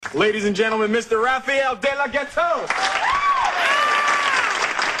Ladies and gentlemen, Mr. Raphael De La Ghetto.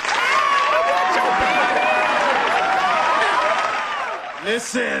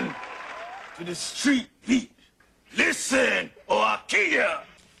 Listen to the street beat. Listen, or I'll kill ya.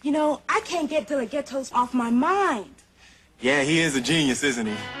 You know, I can't get De La Ghetto's off my mind. Yeah, he is a genius, isn't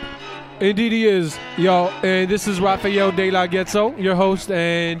he? Indeed he is. Yo, and this is Raphael De La Ghetto, your host,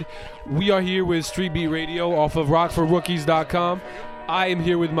 and we are here with Streat Beat Radio off of rockforrookies.com. I am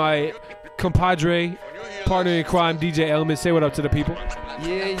here with my compadre, partner in crime, DJ Element. Say what up to the people.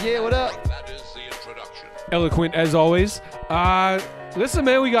 Yeah, what up? Eloquent as always. Listen,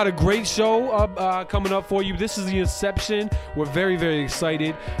 man, we got a great show coming up for you. This is the inception. We're very, very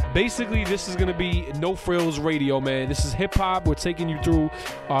excited. Basically, this is going to be no frills radio, man. This is hip-hop. We're taking you through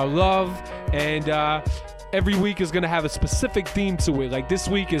our love, and every week is going to have a specific theme to it. Like this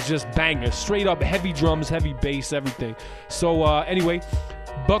week is just bangers, straight up heavy drums, heavy bass, everything. So anyway,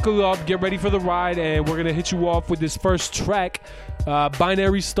 buckle up, get ready for the ride, and we're going to hit you off with this first track,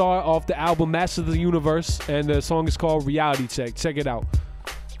 Binary Star off the album Masters of the Universe, and the song is called Reality Check. Check it out.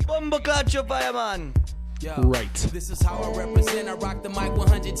 Bomboclacho, fireman. Yo, right. This is how I represent. I rock the mic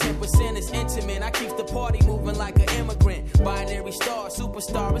 110%. It's intimate. I keep the party moving like an immigrant. Binary star,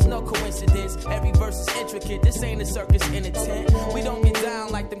 superstar. It's no coincidence. Every verse is intricate. This ain't a circus in a tent. We don't get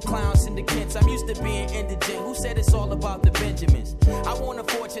down like them clowns in the Kents. I'm used to being indigent. Who said it's all about the Benjamins? I want a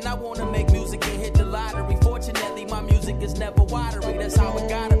fortune. I want to make music and hit the lottery. Fortunately, my music is never watery. That's how it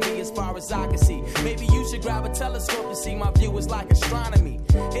gotta be as far as I can see. Maybe you should grab a telescope to see my view is like astronomy.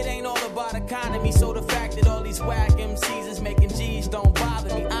 It ain't all about economy. So the fact that all these whack MCs is making G's don't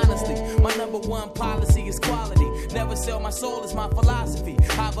bother me. Honestly, my number one policy is quality. Never sell my soul is my philosophy.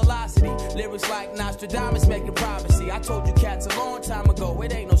 High velocity, lyrics like Nostradamus making prophecy. I told you cats a long time ago,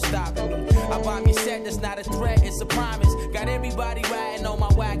 it ain't no stopping me. I bomb your set, that's not a threat, it's a promise. Got everybody riding on my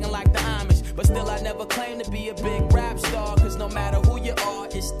wagon like the Amish. But still I never claim to be a big rap star. Cause no matter who you are,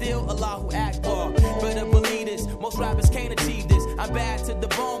 it's still Allah who Akbar. Better believe this, most rappers can't achieve this. I'm bad to the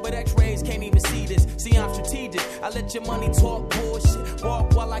bone, but x-rays can't even see this. See, I'm strategic, I let your money talk bullshit.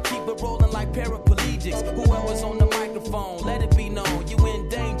 Walk while I keep it rolling like paraplegics. Whoever's on the microphone, let it be known, you in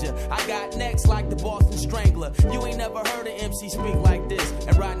danger. I got next like the Boston Strangler. You ain't never heard an MC speak like this.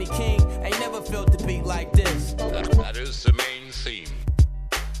 And Rodney King ain't never felt the beat like this. That is the main theme.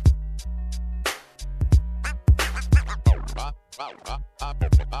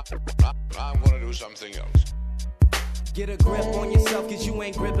 I'm gonna do something else. Get a grip on yourself, cause you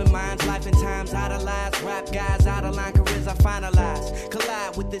ain't gripping minds. Life and times idolize. Rap guys out of line, careers I finalize.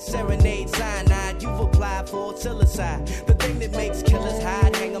 Collide with this serenade cyanide. You've applied for psilocybin. The thing that makes killers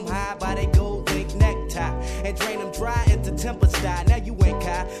hide. Hang them high by their gold link necktie. And drain them dry into temper style. Now you ain't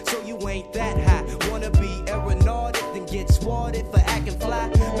Kai, so you ain't that high. Wanna be aeronautic, then get swatted for acting fly.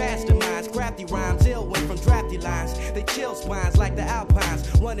 Masterminds, crafty rhymes, ill went from drafty lines. They chill spines like the Alpines.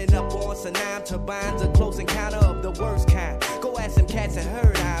 Running up on Sanam turbines. A close encounter of the worst kind. Go ask some cats and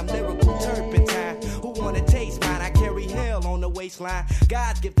heard I'm lyrical turpentine. Who wanna taste mine? I carry hell on the waistline.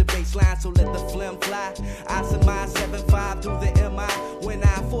 God's gift the baseline, so let the phlegm fly. I surmise 7-5 through the MI. When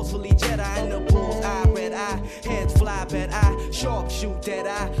I forcefully Jedi in the bull's eye, red eye, heads fly, bad eye, sharp shoot, dead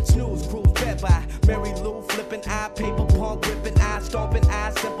eye, snooze, cruise, bed by. Mary Lou flipping eye, paper punk, ripping eye, stomping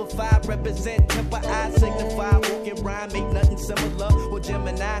eye, simplify, represent, temper eye, signify, walking rhyme, make nothing similar. Or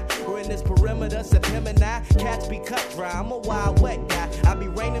Gemini, or in this perimeter, Septemini, cats be cut dry. I'm a wild wet guy. I be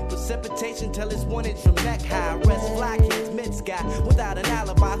raining precipitation till it's 1 inch from neck high. Rest fly kids, mid sky, without an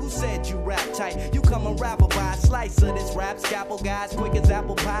alibi. Who said you rap tight? You come unravel by a slice of this rap. Scalpel guys, quick as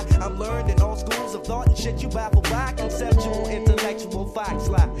apple pie. I'm learned in all schools of thought and shit you baffle by. Conceptual, intellectual, fox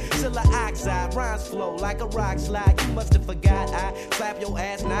fly. Silla oxide, rhymes flow like a rock slide. You must have forgot I slap your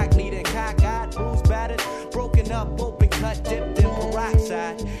ass, knock, kneed and cockeyed, bruised, battered, broken up, open cut, dipped in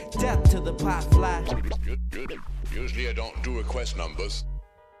peroxide. Death to the pot fly. Usually I don't do request numbers,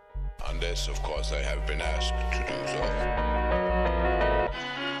 unless, of course, I have been asked to do so.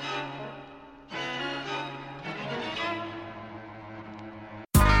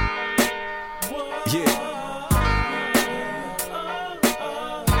 Yeah.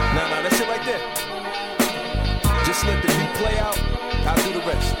 Nah, that's it right there. Just let the beat play out, I'll do the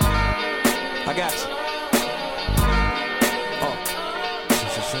rest. I got you.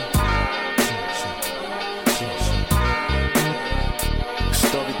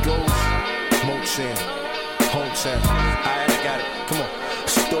 Story goes, Motown, hometown. Alright, I got it. Come on.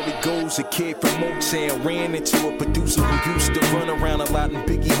 story goes, a kid from Motown ran into a producer who used to run around a lot in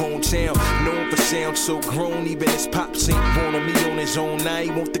Biggie hometown. Known for sound so grown, even his pops ain't born on me on his own. Now he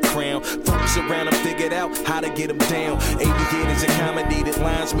want the crown. Folks around him figured out how to get him down. Aviators accommodated,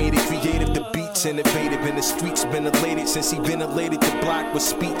 lines made it creative. The beats innovative, and the streets been elated since he been elated. The block with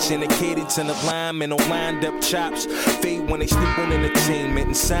speech and a cadence and a lineman on lined up chops. Fade when they sleep on entertainment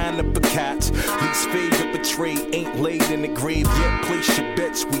and sign up for cots. Least favorite betrayed ain't laid in the grave yet. Place your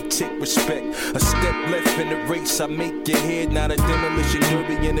bets, we take respect. A step left in the race, I make your head not a demolition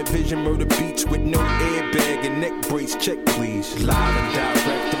derby in a vision. Murder beats with no airbag and neck brace. Check please. Live and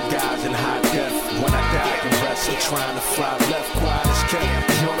direct, them guys in high def. When I die, I can rest. I'm trying to fly left, quiet as kept.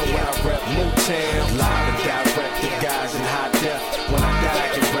 You don't know where I rep, Motown. Live and direct, them guys in high def. When I die, I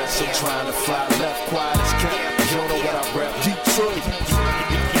can rest. I'm trying to fly left, quiet as kept. You don't know where I rep, Detroit.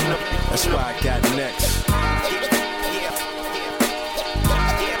 That's why I got next.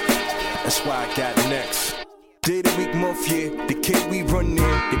 That's why I got next. Day of the week, month, yeah, the kid we run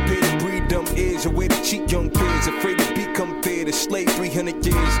there. They pay to breed dumb ears, away to cheat young kids. Afraid to become fair, to slave 300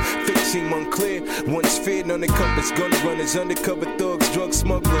 years. Fate seem unclear, once feared, none of compass. Gun runners, undercover thugs, drug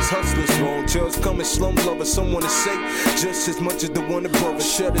smugglers, hustlers. Wrong judge coming, slum lovers, someone to say just as much as the one above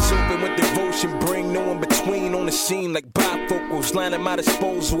us. Shutters open with devotion, bring no one between on the scene like bifocals. Line at my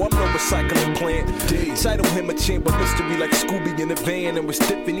disposal, I'm no recycling plant. Title him a chamber mystery like Scooby in the van. And with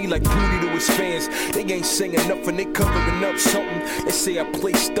Tiffany like Pootie to his fans. They ain't singing and they covering up something. They say I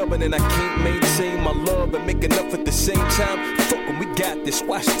play stubborn and I can't maintain my love and make enough at the same time. Fuck them, we got this,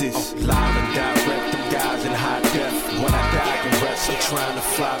 watch this. Live and direct, them guys in high def. When I die, I can rest. I'm trying to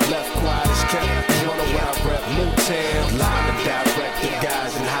fly left, quiet as kept. You don't know where I rep, Motown. Live and direct, them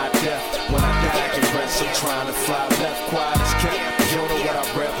guys in high def. When I die, I can rest. I'm trying to fly left, quiet as kept. You don't know where I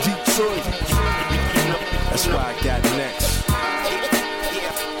rep, Detroit. That's why I got next.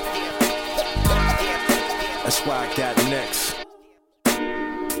 That's why I got next.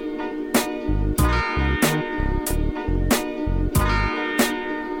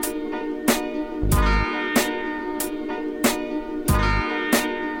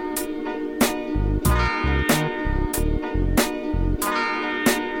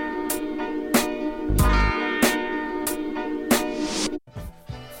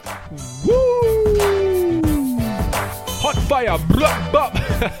 Woo! Hot fire, blah, blah.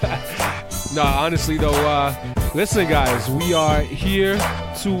 Nah, honestly though, listen guys, we are here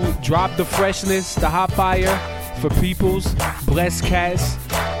to drop the freshness, the hot fire for peoples, blessed cats,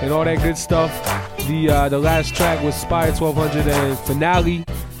 and all that good stuff. The last track was Spire 1200 and Finale,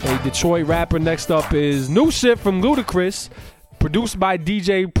 a Detroit rapper. Next up is new shit from Ludacris, produced by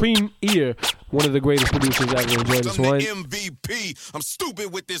DJ Premier, one of the greatest producers ever. Enjoy this one. I'm the MVP. I'm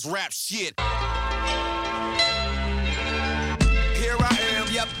stupid with this rap shit. Here I am,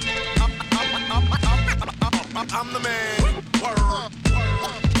 yep. I'm the man.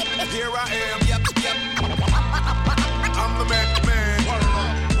 Here I am, yep. I'm the man.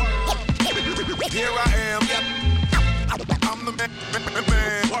 Here I am, yep. I'm the man.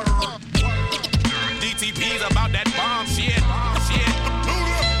 DTP's about that bomb shit.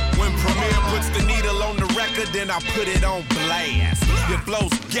 When Premier puts the needle on the record, then I put it on blast. Your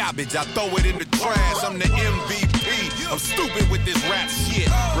flow's garbage, I throw it in the trash. I'm the MVP. I'm stupid with this rap shit.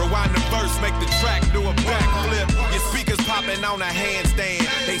 Rewind the verse, make the track do a backflip. Your speakers popping on a handstand.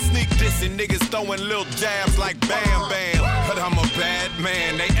 They sneak dissing, niggas throwing little jabs like Bam Bam. But I'm a bad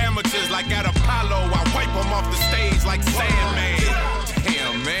man. They amateurs like at Apollo. I wipe them off the stage like Sandman.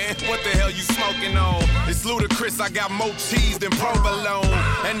 Damn, man, what the hell you smoking on? It's Ludacris, I got more cheese than provolone.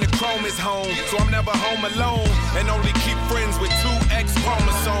 And the chrome is home, so I'm never home alone. And only keep friends with 2 X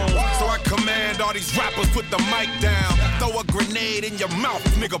chromosomes. So I command all these rappers, put the mic down. Throw a grenade in your mouth,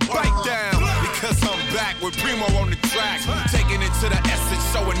 nigga, bite down. Because I'm back with Primo on the track. Taking it to the essence,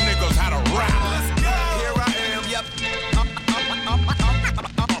 showing niggas how to rap. Here I am, yep.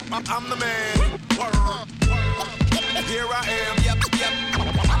 I'm the man. Here I am, yep.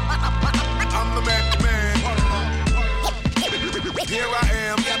 I'm the man. Here I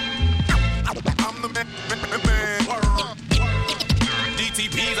am, yep. I'm the man.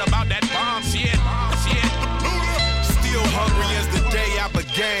 DTP's about that bomb shit. Still hungry as the day I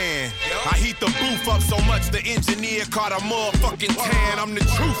began. I heat the booth up so much the engineer caught a motherfucking tan. I'm the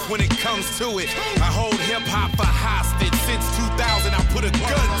truth when it comes to it. I hold hip-hop for hostage. Since 2000 I put a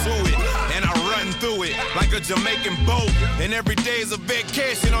gun to it. And I run through it like a Jamaican boat. And every day is a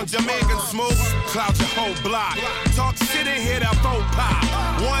vacation on Jamaican smoke. Cloud your whole block. Talk shit and hit that faux pop.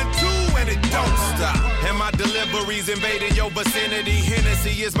 1, 2 and it don't stop. And my deliveries invading your vicinity.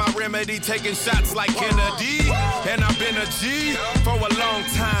 Hennessy is my remedy. Taking shots like Kennedy. And I've been a G for a long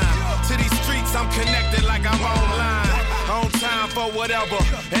time. I'm connected like I'm online. On time for whatever.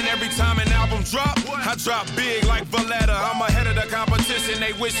 And every time an album drop, I drop big like Valletta. I'm ahead of the competition,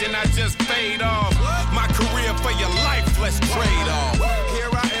 they wishing I just fade off. My career for your life, let's trade off.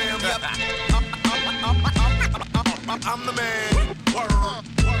 Here I am, yep. I'm the man.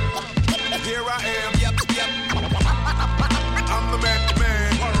 Here I am, yep. I'm the man.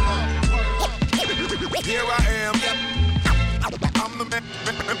 Here I am, yep. I'm the man.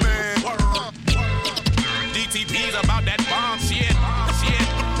 DTP's about that bomb shit.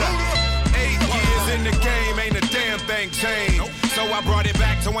 8 years in the game, ain't a damn thing changed. So I brought it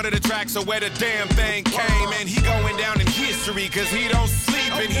back to one of the tracks of where the damn thing came. And he going down in history, cause he don't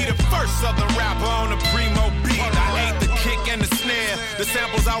sleep. And he the first southern rapper on the primo beat. I ate the kick and the snare. The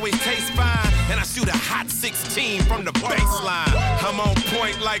samples always taste fine. And I shoot a hot 16 from the baseline. I'm on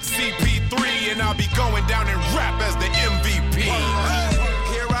point like CP3. And I'll be going down in rap as the MVP.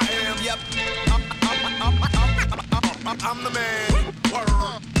 Here I am, yep. I'm the man.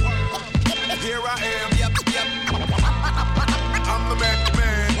 Here I am, yep. I'm the man.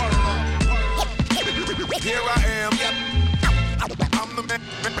 Here I am, yep. I'm the man.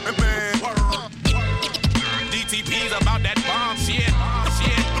 DTP's about that bomb shit.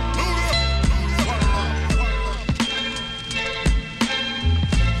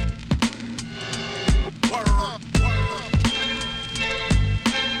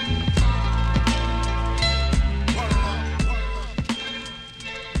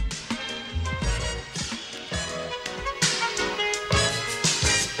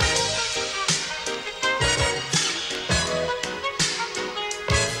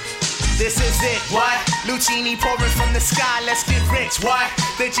 This is it, what? Lucini pouring from the sky, let's get rich, what?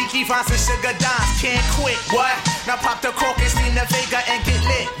 The Jiki Vines and Sugar Dimes can't quit, what? Now pop the cork and steam the Vega and get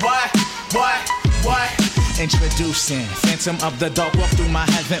lit, what? Introducing Phantom of the Dark, walk through my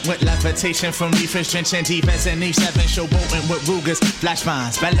heaven with levitation from reefers, drenching defense and E7, showboating with Rugers, flash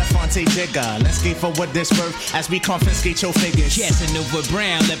vines, Belafonte Jigger. Let's skate for what this worth as we confiscate your figures. Casanova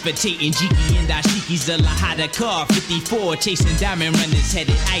Brown, levitating Jiki and Dashiki's the Lahada car, 54, chasing diamond runners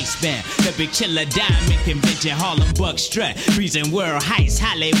headed icebound. The big chiller diamond convention, Harlem Buck strut, freezing world heights,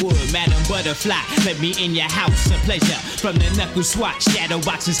 Hollywood, Madam Butterfly. Let me in your house, a pleasure. From the knuckle swatch, shadow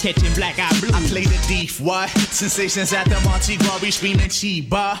boxes catching black eye blue. I play the thief, what? Sensations at the Monte Glory, screaming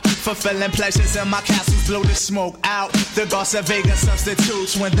Chiba. Fulfilling pleasures in my castles, blow the smoke out. The Garza Vega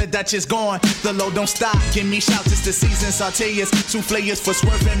substitutes when the Dutch is gone. The load don't stop, give me shouts, it's the season. Sauteas, souffleurs for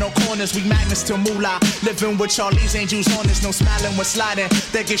swerving no corners. We magnets to moolah, living with Charlie's Angels on us. No smiling when sliding,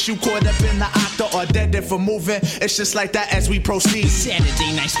 that gets you caught up in the octa or dead for moving. It's just like that as we proceed.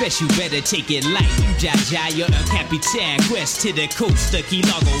 Saturday night special, better take it light. You Jaja, you're a Capitan. Quest to the coast, the Key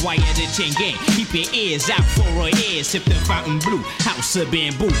Lago, wire the chain gang. Keep your ears out for a ear, sip the fountain blue. House of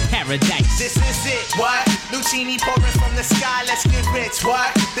bamboo, paradise. This is it, what? Lucini pouring from the sky, let's get rich, what?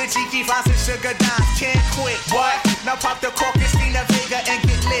 The Jiki Vines and Sugar Dimes can't quit, what? Now pop the cork and steam the Vega and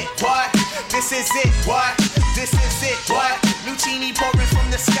get lit, what? This is it, what? This is it, what? Lucini pouring from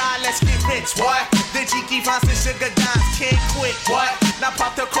the sky, let's get rich, what? The Jiki Vines and Sugar Dimes can't quit, what? Now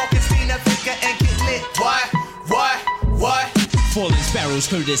pop the cork and steam the Vega and get lit, what? Falling sparrows,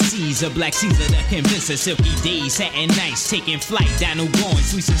 courtesies of Black Caesar that convince us. Silky days, satin nights, taking flight. Dino going,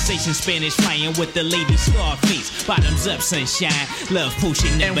 sweet sensation, Spanish flying with the lady Scarface. Bottoms up, sunshine, love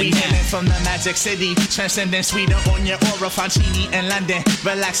potion number 9. And we hailing from the Magic City, transcending Sweden on your aura, Fancini in London.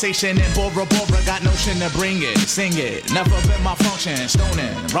 Relaxation in Bora Bora, got notion to bring it, sing it. Never been my function,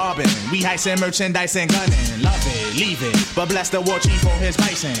 stoning, robbing. We heisting merchandise and gunning, love it, leave it. But bless the war chief for his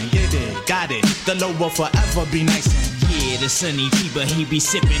bison, get it, got it. The low will forever be nice. Yeah, the sunny tea, but he be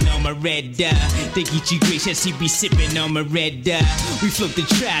sipping on my red dye. They get you gracious, he be sipping on my red dye. We float the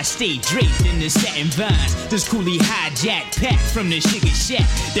tri-state draped in the satin vines. This coolie hijack pack from the sugar shack.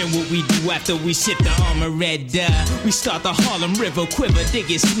 Then what we do after we sip the armor red dye? We start the Harlem River quiver, dig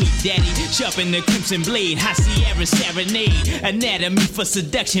it sweet daddy. Sharpen the crimson blade, high Sierra serenade. Anatomy for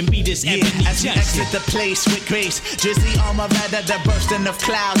seduction, be this ebony as we exit the place with grace. Drizzly armor red at the bursting of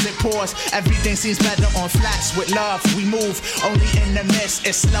clouds, it pours. Everything seems better on flats with love. We move only in the mist,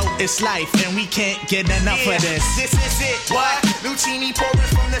 it's slow, it's life, and we can't get enough of this. This is it, what? Lucini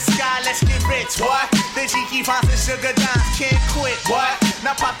pouring from the sky, let's get rich, what? The Jiki Vines and Sugar Dimes can't quit, what?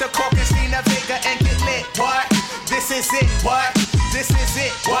 Now pop the cork and steam the Vega and get lit, what? This is it, what? This is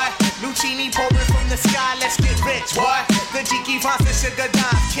it, what? Lucini pouring from the sky, let's get rich, what? The Jiki Vines and Sugar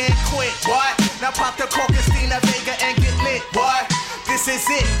Dimes can't quit, what? Now pop the cork and steam the Vega and get lit, what? This is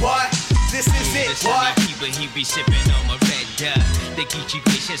it, what? This is it, what? He be sipping on my red The Geechee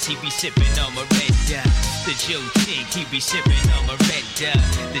Gracious, he be sipping on my red. The Joe Chink, he be sipping on my red.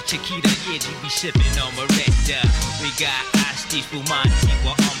 The Chiquita, yeah, he be sipping on my red. We got Asti Spumante,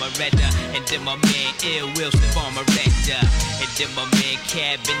 we're on my red. And then my man Ill Will sip on my red. And then my man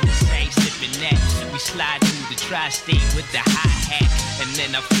Cab in the same sipping that. We slide through the tri-state with the hi-hat. And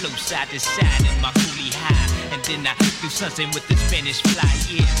then I flow side to side in my coolie high. And then I do something with the Spanish fly,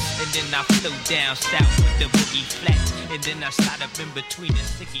 yeah. And then I flow down south with the boogie flats. And then I slide up in between the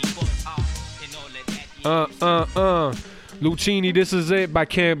sticky boy and all of that. Lucchini, this is it by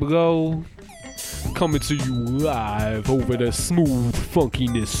Camp Low. Coming to you live over the smooth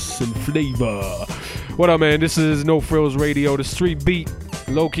funkiness and flavor. What up, man? This is No Frills Radio, the Street Beat.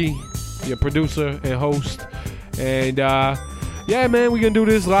 Loki, your producer and host. And yeah, man, we gonna do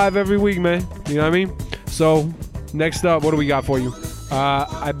this live every week, man. You know what I mean? So next up, what do we got for you?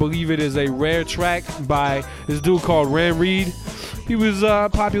 I believe it is a rare track by this dude called Ran Reed. He was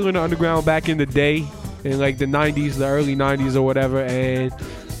popular in the underground back in the day, in like the 90s, the early 90s or whatever. And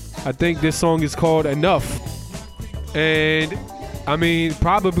I think this song is called Enough. And I mean,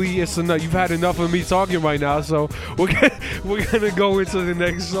 probably it's enough. You've had enough of me talking right now, so we're gonna go into the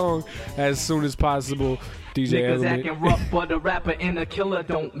next song as soon as possible. DJ Niggas Element. acting rough, but a rapper and a killer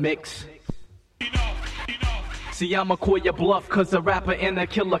don't mix. See, I'ma call your bluff, cause a rapper and a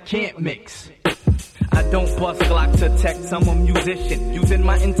killer can't mix. I don't bust Glock to text, I'm a musician. Using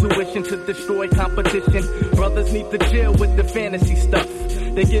my intuition to destroy competition. Brothers need to chill with the fantasy stuff.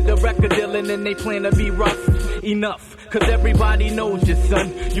 They get a record deal and then they plan to be rough. Enough, cause everybody knows your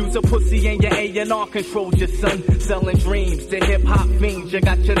son. Use a pussy and your A&R controls your son. Selling dreams to hip-hop fiends, you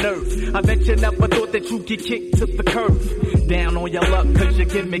got your nerve. I bet you never thought that you'd get kicked to the curve. Down on your luck cause your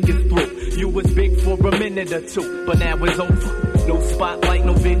gimmick is through. You was big for a minute or two, but now it's over. No spotlight,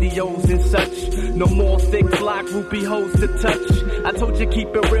 no videos and such. No more thick fly groupie hoes to touch. I told you keep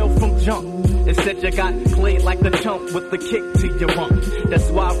it real from jump. Instead you got played like a chump with the kick to your rump. That's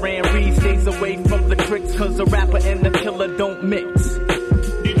why Ran Reed stays away from the tricks, cause a rapper and a killer don't mix.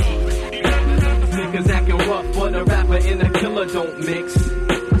 Niggas acting rough, but a rapper and a killer don't mix.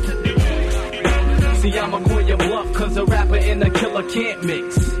 See, I'ma call your bluff, cause a rapper and a killer can't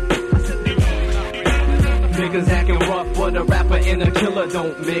mix. Niggas acting rough, but a rapper and a killer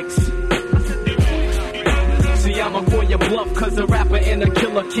don't mix. See, I'ma call your bluff, cause a rapper and a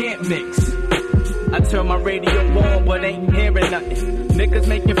killer can't mix. I turn my radio on, but ain't hearing nothing. Niggas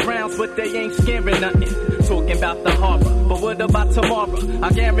making frowns, but they ain't scaring nothing. Talking about the harbor, but what about tomorrow?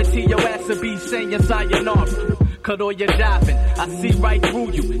 I guarantee your ass will be saying sayonara. Cut all your jiving, I see right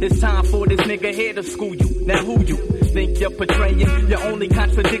through you. It's time for this nigga here to school you. Now who you think you're portraying? You're only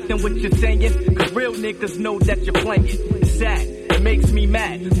contradicting what you're saying. Cause real niggas know that you're playing. It's sad, it makes me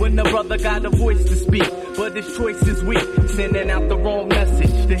mad when the brother got a voice to speak, but his choice is weak. Sending out the wrong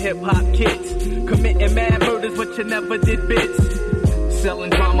message to hip-hop kids. Committing mad murders, but you never did bits. Selling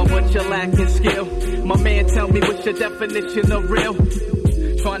drama, but you're lacking skill. My man, tell me what's your definition of real?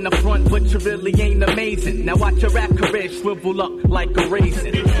 Trying to front, but you really ain't amazing. Now watch your rap career shrivel up like a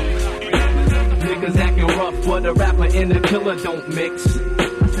raisin. Niggas acting rough, but a rapper and a killer don't mix.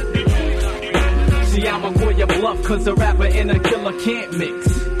 See, I'ma call your bluff, cause a rapper and a killer can't mix.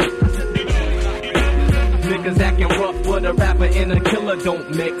 Niggas acting rough, but a rapper and a killer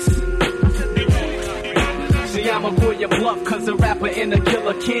don't mix. See, I'ma call your bluff, cause a rapper and a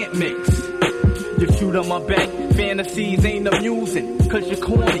killer can't mix. You shoot on my back, fantasies ain't amusing. Cause you're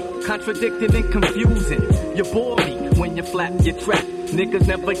corny, contradicting and confusing. You bore me when you flap your trap. Niggas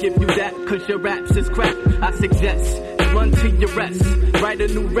never give you that, cause your raps is crap. I suggest you run to your rest. Write a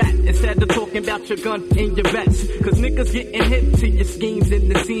new rap instead of talking about your gun in your vest. Cause niggas getting hip to your schemes and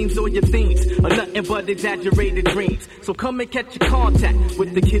the scenes or your themes are nothing but exaggerated dreams. So come and catch your contact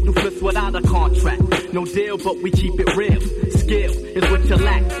with the kid who flips without a contract. No deal, but we keep it real. Skill is what you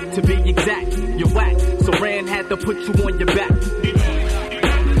lack, to be exact. You're whack, so Ran had to put you on your back.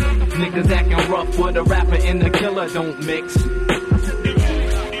 Niggas acting rough, but a rapper and a killer don't mix.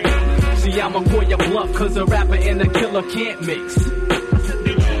 See, I'ma call your bluff, cause a rapper and a killer can't mix.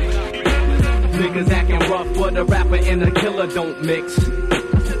 Niggas acting rough, but a rapper and a killer don't mix.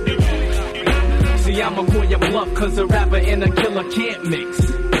 See, I'ma call your bluff, cause a rapper and a killer can't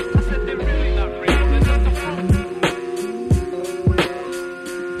mix.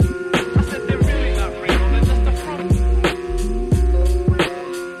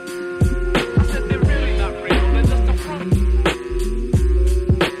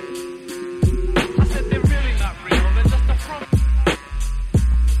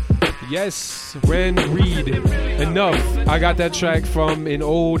 Yes, Ren Reed. Enough. I got that track from an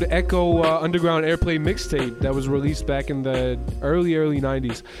old Echo Underground Airplay mixtape that was released back in the early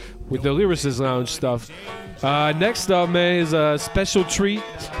 90s with the Lyricist Lounge stuff. Next up, man, is a special treat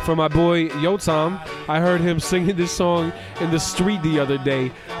for my boy Yotam. I heard him singing this song in the street the other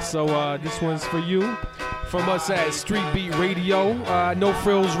day. So this one's for you. From us at Street Beat Radio, No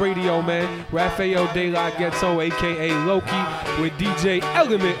Frills Radio, man. Rafael De La Ghetto, a.k.a. Loki, with DJ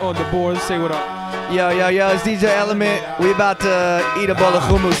Element on the board. Say what up. Yo, it's DJ Element. We about to eat a bowl of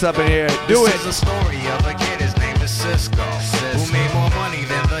hummus up in here. Do it. This is a story of a kid, his name is Cisco, who made more money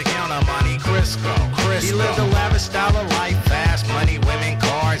than the Count of Monte Cristo. He lived a lavish style of life, fast money, women,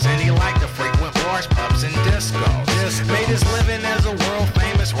 cars, and he liked to frequent bars, pubs, and discos. Made his living as a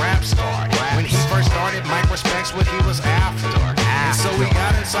world-famous rap star. When he first started, Mike respects what he was after. And so he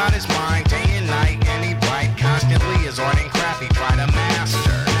got inside his mind day and night, and he bright constantly his art and craft he tried to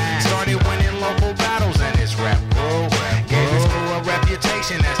master. Started winning local battles and his rep grew. Gave his crew a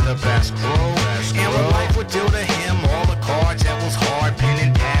reputation as the best crew. And what life would do to him, all the cards that was hard, pen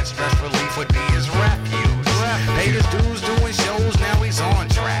and pad, stress relief would be his refuge. Paid his dues doing shows, now he's on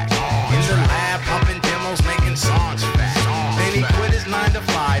track. In the lab, pumping demos, making songs fat. Then he quit his 9 to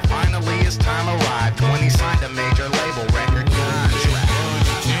 5, finally his time arrived when he signed a major label record contract.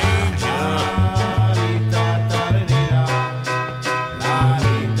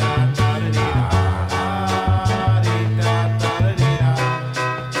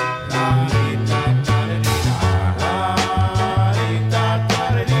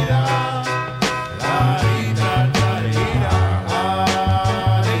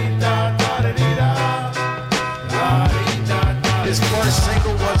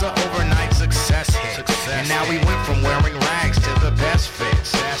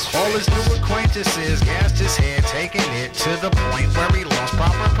 Gassed his head, taking it to the point where he lost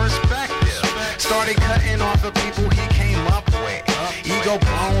proper perspective. Started cutting off the people he came up with. Ego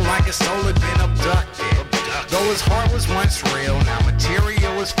blown like his soul had been abducted. Though his heart was once real, now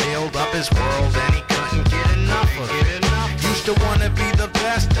material was filled up his world and he couldn't get enough of it. Used to want to be the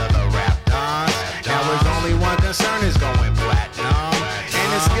best of the rap dons. Now his only one concern is going platinum.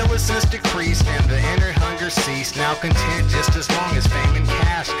 And his skill has since decreased and the inner hunger ceased. Now content just as long as fame and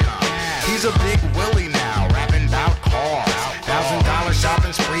cash come. He's a big Willie now, rapping about cars. $1,000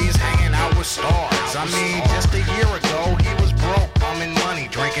 shopping sprees, hanging out with stars. I mean, just a year ago, he was broke, bumming money,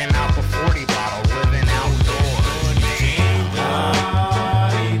 drinking out for 40 bottles, living outdoors.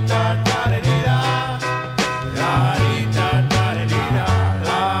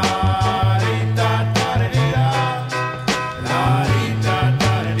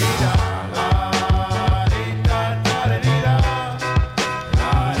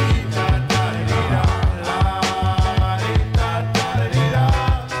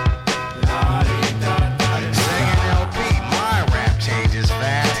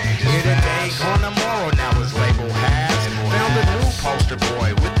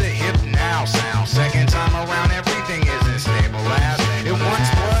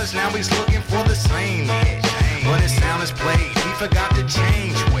 Forgot to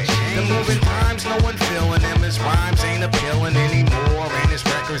change with the moving times, no one feeling him. His rhymes ain't appealing anymore, and his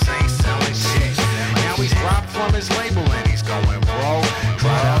records ain't selling shit. Now he's dropped from his label and he's going broke. Try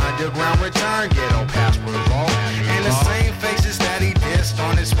to underground return, ghetto pass revolt. And the same faces that he dissed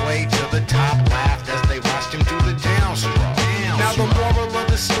on his way to the top laughed as they watched him do the downstroke. Now the moral of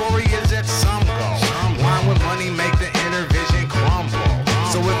the story is that some go blind with money, make the inner vision crumble.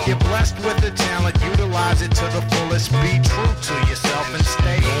 So if you're blessed with the talent, utilize it to the fullest. Be true to yourself and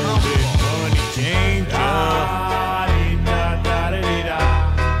stay humble. Money changer.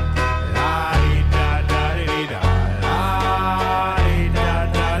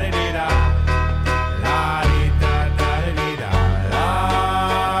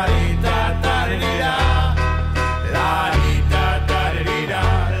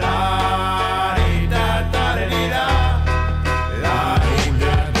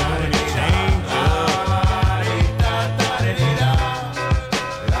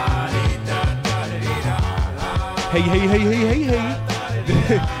 Hey.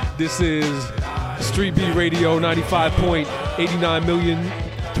 This is Street Beat Radio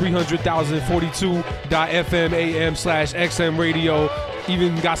 95.89,300,042.FM AM/XM radio.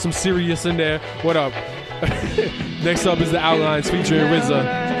 Even got some Sirius in there. What up? Next up is the Outlines featuring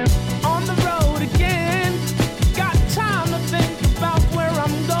RZA. On the road again. Got time to think about where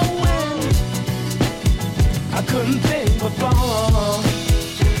I'm going. I couldn't think before.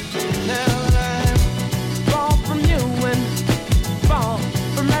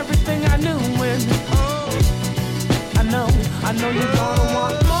 I know you're gonna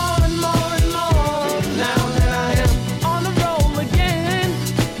want more and more.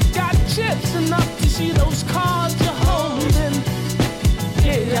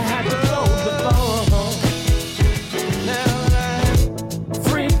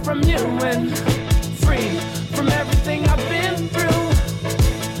 from you and free from everything I've been through.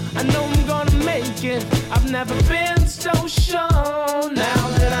 I know I'm gonna make it. I've never been so sure. Now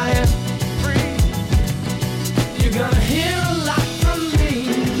that I am free, you're gonna hear a lot from me.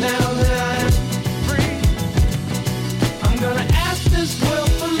 Now that I am free, I'm gonna ask this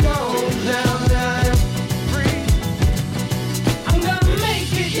world for more. Now that I am free, I'm gonna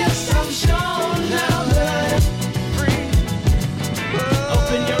make it. Yes, I'm sure. Now that I am free,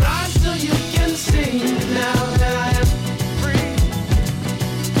 open your eyes so you can see. Now that I am free,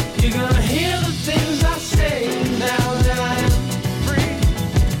 you're gonna hear the things I say. Now that I am free,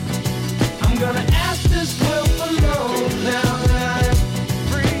 I'm gonna ask this world for more. Now that I am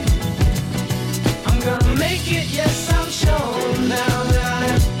free, I'm gonna make it. Yes, I'm sure. Now that I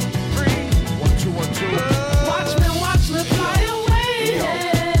am free. 1, 2, 1, 2. Watch me fly away.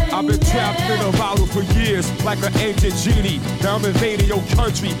 I've been trapped in a bottle for years, like an ancient genie. Now I'm invading your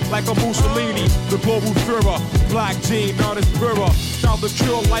country, like a Mussolini. The global Führer, black jean, honest pura. Now the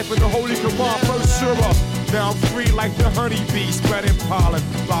cure, life in the holy Quran, first surah. Now I'm free like the honeybee, spreading pollen.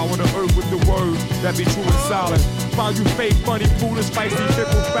 Flower the earth with the words that be true and solid. Find you fake, funny, foolish, spicy,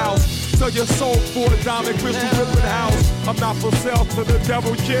 fickle spouse. Sell your soul for a diamond crystal ripping house. I'm not for sale to the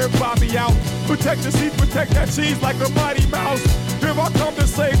devil, can't buy me out. Protect the seed, protect that cheese like a mighty mouse. Here I come to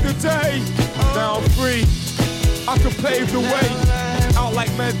save the day. Now I'm free, I can pave the way. Out like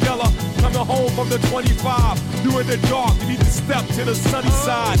Mandela, coming home from the 25. You in the dark, you need to step to the sunny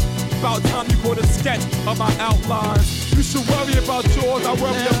side. About time you caught a sketch of my outlines. You should worry about yours, I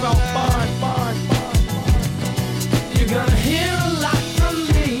worry about mine. You're gonna hear a lot from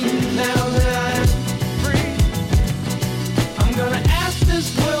me. Now that I am free, I'm gonna ask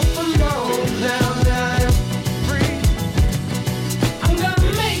this world for more. Now that I am free, I'm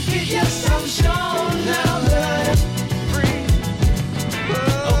gonna make it. Yes, I'm sure. Now that I am free,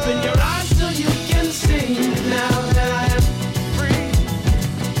 open your eyes so you can see. Now that I am free,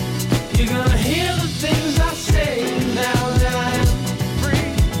 you're gonna hear the things I say. Now that I am free,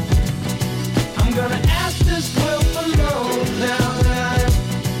 I'm gonna ask this world for more. Now that I am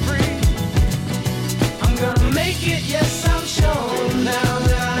free, I'm gonna make it. Yes, I'm sure. Now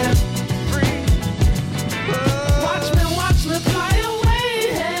that I am free, watch me fly away.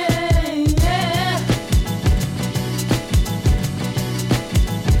 Yeah.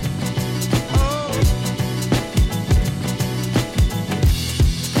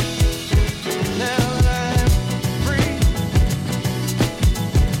 Now that I am free, now that I am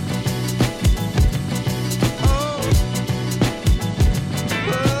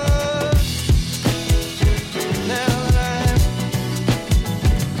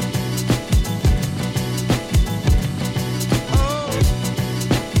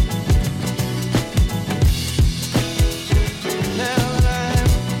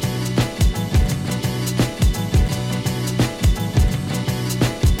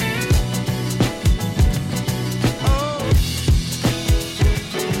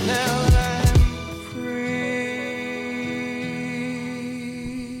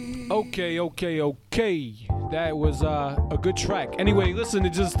Okay. That was a good track. Anyway, listen,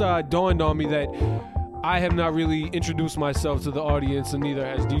 it just dawned on me that I have not really introduced myself to the audience, and neither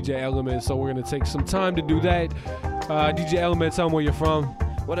has DJ Element, so we're going to take some time to do that. DJ Element, tell them where you're from.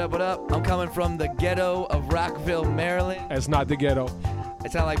 What up? I'm coming from the ghetto of Rockville, Maryland. That's not the ghetto.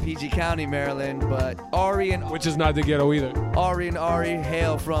 It's not like PG County, Maryland, but which is not the ghetto either. Ari and Ari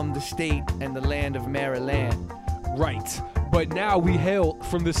hail from the state and the land of Maryland. Right. But now we hail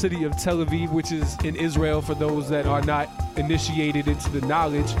from the city of Tel Aviv, which is in Israel for those that are not initiated into the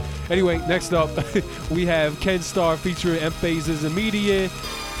knowledge. Anyway, next up, we have Ken Starr featuring M-Phases and Media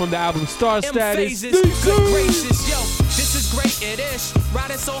from the album Star Status. Good gracious, yo, this is great, it is.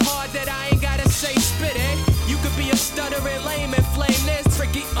 Riding so hard that I ain't gotta say spit it. You could be a stuttering lame and flame this.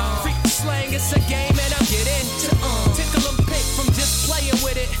 Tricky, freak slang, it's a game and I'm getting tickle 'em pick from just playing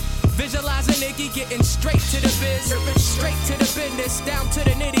with it. Visualizing Iggy getting straight to the biz, straight to the business, down to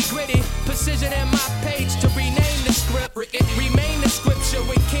the nitty gritty. Precision in my page to rename the script. Remain the scripture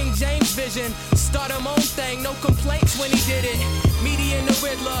with King James vision. Start him own thing, no complaints when he did it. Media and the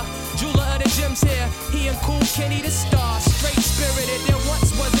Riddler, jeweler of the gyms here. He and Cool Kenny the star, straight spirited. There once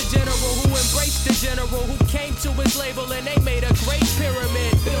was a general who embraced the general who came to his label and they made a great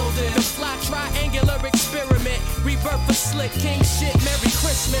pyramid building. The fly triangular experiment, rebirth for slick king shit. Merry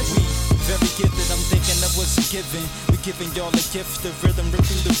Christmas. Very gifted, I'm thinking of what's given. We giving y'all a gift of rhythm, rip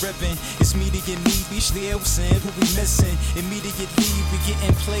through the ribbon. It's me to your me, bitch, who we missing? Immediately, we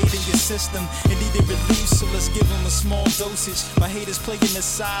getting played in your system and need a relief, so let's give them a small dosage. My haters playing the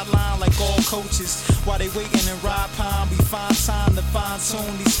sideline like all coaches. While they waiting in ride pine, we find time to fine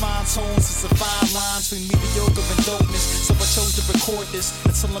tune these fine tones. It's a fine line between mediocre and dopeness, so I chose to record this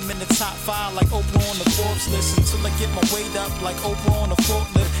until I'm in the top 5 like Oprah on the Forbes list. Until I get my weight up like Oprah on a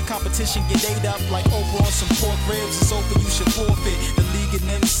forklift. Competition get ate up like Oprah on some pork ribs. It's open, you should forfeit. The league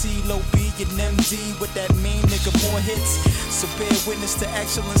and MC, low B and MD with that mean nigga more hits. So bear witness to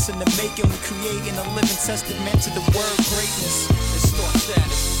excellence in the making. We creating a living testament to the word greatness. It's star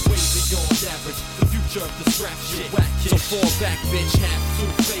status, way beyond average. The future of the scrap shit. So fall back, bitch, have two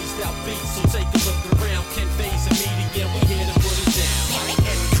phased out beats. So take a look around, Ken Phase and media, we here to put it down.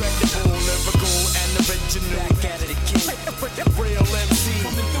 Incredible, lyrical, and original. Back at it again. Real MC.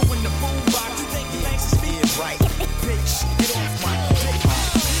 Coming through in the boombox. You think you ain't speed? Yeah, right. Bitch, get off my dick.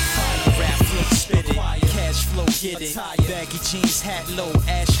 Rap flow, spit it. Cash flow, get it. Baggy jeans, hat low,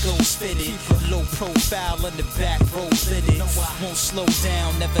 ash goes fitted. Low profile in the back row fitted. Won't slow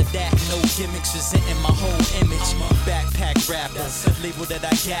down, never that. No gimmicks, presenting my whole image. Backpack rapper, label that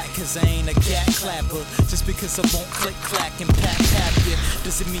I got, cause I ain't a gat clapper. Just because I won't click clack and pat you,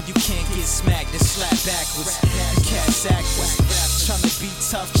 doesn't mean you can't get smacked and slapped backwards. You cats actors, trying to be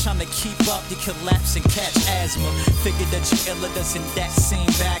tough, trying to keep up, you collapse and catch asthma. Figure that you iller doesn't that seem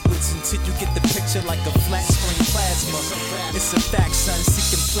backwards until you get the picture like a flat screen plasma. It's a fact, son,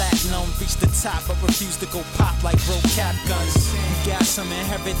 seeking platinum, reach the top, but refuse to go pop like bro cap guns. You got some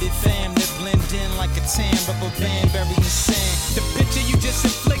inherited fam that blend in like a tan rubber band buried in sand. The picture you just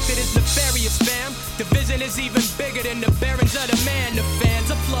inflicted is nefarious, fam. The vision is even bigger than the barons of the man. The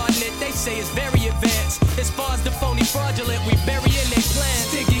fans applauding it, they say it's very advanced. As far as the phony fraudulent, we bury in their plans.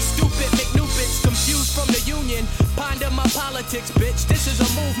 Stiggy, stupid, McNupits, confused from the union. Ponder my politics, bitch, this is a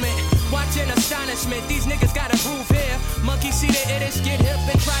movement. Watching astonishment, these niggas got a groove here. Monkey see the idiots get hip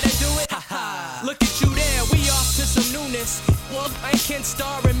and try to do it. Ha-ha. Look at you there, we off to some newness. Well, I can't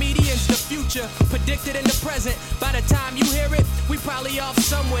star in median's the future, predicted in the present. By the time you hear it, we probably off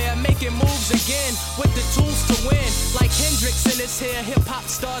somewhere, making moves again with the tools to win. Like Hendrix in this here, hip-hop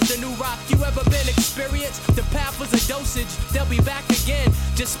stars, the new rock. You ever been experienced? The path was a dosage, they'll be back again.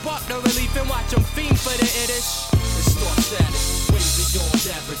 Just spark the relief and watch them fiend for the iddish. It's star status, way beyond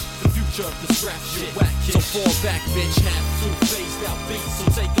average. The future of the scrap shit. So fall back, bitch, have two phased out beats. So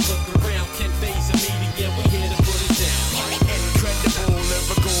take a look around, Ken Phase and media, we here to put it down. Incredible,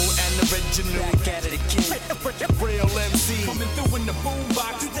 lyrical, and original. Back at it again. Real MC. Coming through in the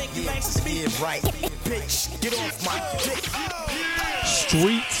boombox. You think you ain't speed? Yeah, right. Bitch, get off my dick.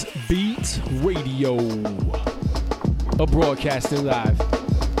 Streat Beat Radio. A broadcasting live.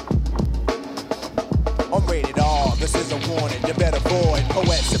 I'm rated R, this is a warning, you better avoid.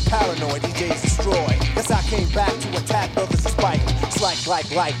 Poets are paranoid, DJs destroy. Yes, I came back to attack brothers despite. Strike like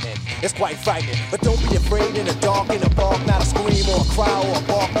lightning, it's quite frightening. But don't be afraid in the dark, in the park. Not a scream or a cry or a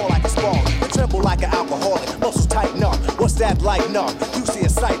bark, more like a spark. You tremble like an alcoholic, muscles tighten up. What's that lighten up? You see a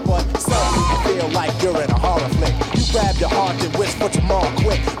sight, but suddenly you feel like you're in a horror flick. You grab your heart and wish for tomorrow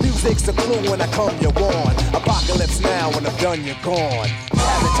quick. Music's a clue when I come, you're warned. Apocalypse now, when I'm done, you're gone.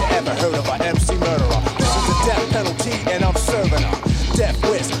 Haven't you ever heard of an MC murderer? This is a death penalty and I'm serving her. Death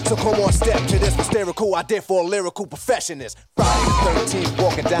wish, so come on, step to this hysterical idea for a lyrical perfectionist. Friday the 13th,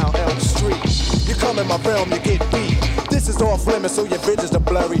 walking down Elm Street. You come in my realm, you get beat. This is off limits, so your visions are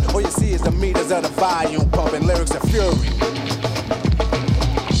blurry. All you see is the meters of the volume pumping, lyrics of fury.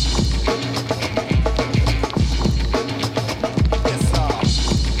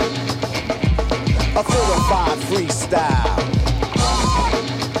 A 405 freestyle.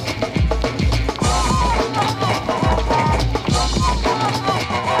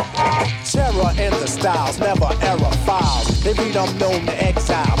 Terror in the styles, never error files. They read unknown to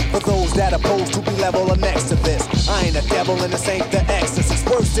exile. For those that oppose to be level or next to this, I ain't a devil and this ain't the exorcist.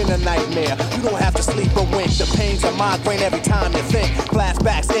 Worse than a nightmare. You don't have to sleep or wink. The pain's a migraine every time you think.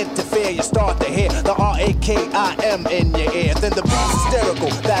 Flashbacks interfere, you start to hear the R-A-K-I-M in your ear. Then the beat's hysterical.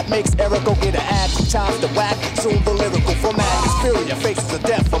 That makes Erico get an ad from chimes to whack. Soon the lyrical format is furia. Faces of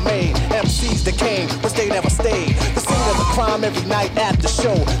death are made. MCs decaying, but they never stayed. The same scene of the crime every night at the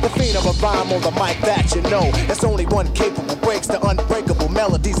show. The fiend of a rhyme on the mic that you know. There's only one capable, breaks the unbreakable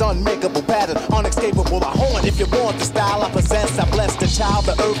melodies, unmakeable pattern, unescapable. I haunt if you want the style I possess. I bless the child,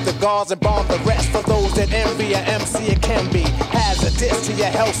 the earth, the gods, and bomb the rest. For those that envy a MC, it can be hazardous to your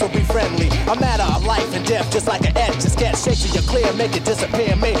health, so be friendly. A matter of life and death, just like an etch. Just get shake to you clear, make it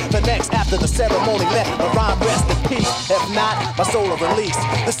disappear. Make the next after the ceremony, let the rhyme rest in peace. If not, my soul will release.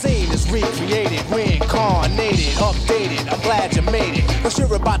 The scene is recreated, reincarnated, updated. I'm glad you made it, cause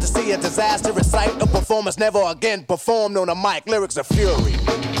you're about to see a disastrous sight. A performance never again performed on a mic. Lyrics of fury.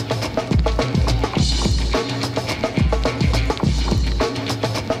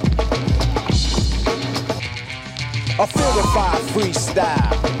 A purified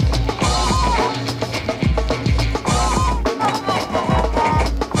freestyle.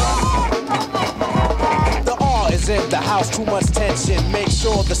 In the house, too much tension. Make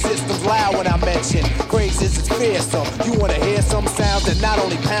sure the system's loud when I mention phrases, it's fearsome. You wanna hear some sounds that not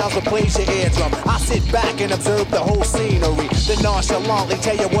only pounds but plays your eardrum. I sit back and observe the whole scenery, then nonchalantly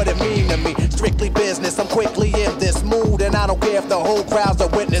tell you what it mean to me. Strictly business, I'm quickly in this mood, and I don't care if the whole crowd's a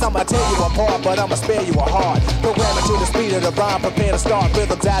witness. I'ma tear you apart, but I'ma spare you a heart. Program it to the speed of the rhyme, prepare to start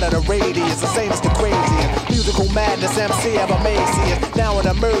rhythms out of the radius. The same as the craziest musical madness MC ever made. See it now an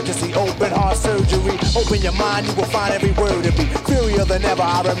emergency, open heart surgery. Open your mind, you will find every word to be furier than ever.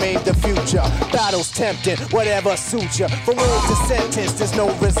 I remain the future. Battles tempting, whatever suits you. From word to sentence, there's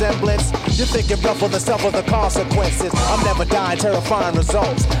no resemblance. You're thinking rougher than suffer the consequences. I'm never dying, terrifying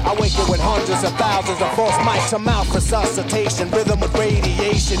results. I wake you with hundreds of thousands of false mics. I'm out for resuscitation, rhythm with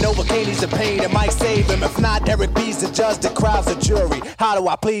radiation. Novocaine needs the pain, it might save him. If not, Eric B's the judge, the crowd's a jury. How do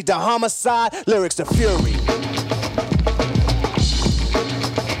I plead the homicide? Lyrics of fury.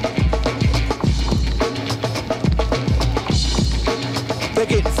 They're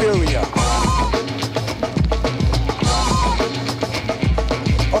getting furious.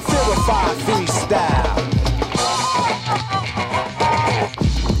 A purified freestyle.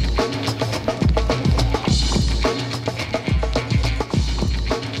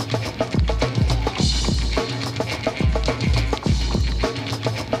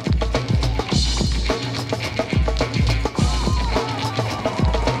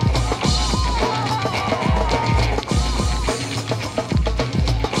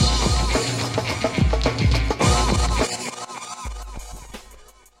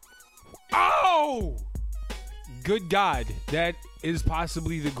 Good God, that is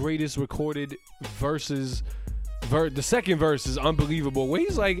possibly the greatest recorded verses. The second verse is unbelievable. Where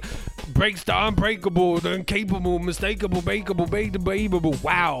he's like, breaks the unbreakable, the incapable, mistakable, bakeable, baitable.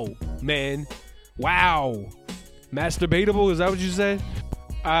 Wow, man. Wow. Masturbatable, is that what you said?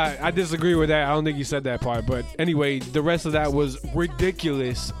 I disagree with that. I don't think you said that part. But anyway, the rest of that was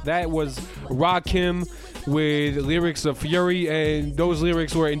ridiculous. That was Rakim with lyrics of fury, and those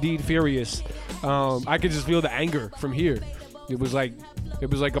lyrics were indeed furious. I could just feel the anger from here. It was like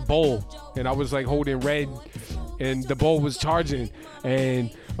a bowl, and I was like holding red, and the bowl was charging.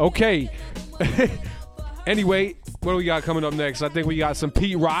 And okay. Anyway, what do we got coming up next? I think we got some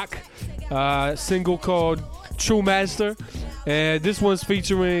Pete Rock, single called True Master. And this one's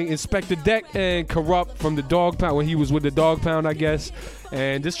featuring Inspector Deck and Corrupt from the Dog Pound, when he was with the Dog Pound, I guess.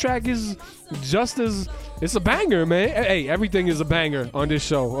 And this track is just as, it's a banger, man. Hey, everything is a banger on this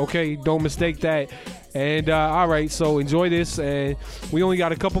show, okay? Don't mistake that. And all right, so enjoy this. And we only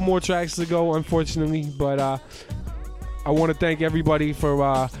got a couple more tracks to go, unfortunately. But I want to thank everybody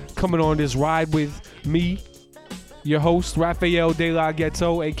for coming on this ride with me, your host, Rafael De La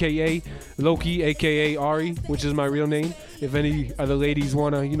Ghetto, a.k.a. Loki, a.k.a. Ari, which is my real name. If any other ladies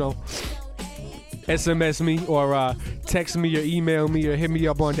want to, SMS me or text me or email me or hit me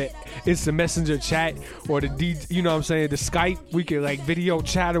up on the Instant Messenger chat or the the Skype, we can like video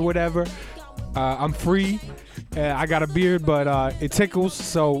chat or whatever. I'm free. I got a beard, but it tickles.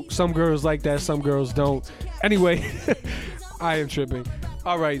 So some girls like that, some girls don't. Anyway, I am tripping.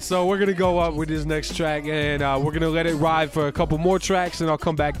 All right, so we're going to go up with this next track, and we're going to let it ride for a couple more tracks, and I'll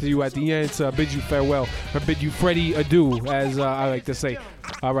come back to you at the end to bid you farewell, or bid you Freddie adieu, as I like to say.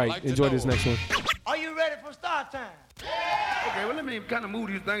 All right, enjoy this next one. Are you ready for start time? Okay, well, let me kind of move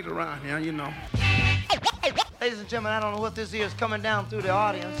these things around here, Ladies and gentlemen, I don't know what this is coming down through the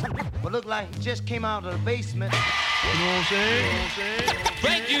audience, but look like it just came out of the basement. You know what I'm saying?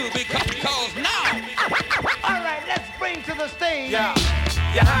 Thank you, because now. All right, let's bring to the stage. Yeah,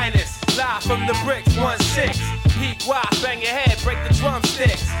 Your Highness, live from the bricks, 1-6. Peak wide, bang your head, break the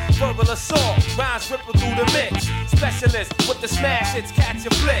drumsticks. verbal assault. Rhymes ripple through the mix. Specialist with the smash hits, catch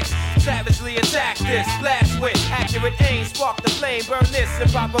your flicks. Savagely attack this, blast with accurate aim. Spark the flame, burn this in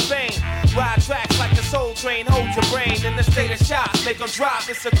proper vein. Ride tracks like a soul train, hold your brain in the state of shock. Make them drop,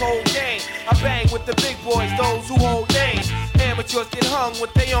 it's a cold game. I bang with the big boys, those who hold names. Amateurs get hung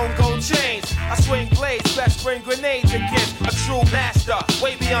with their own gold chains. I swing blades, best bring grenades against a true master.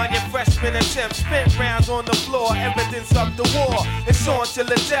 Way beyond your freshman attempts. Spent rounds on the floor, evidence of the war. It's on till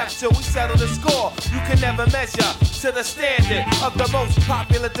the death, till we settle the score. You can never measure to the standard of the most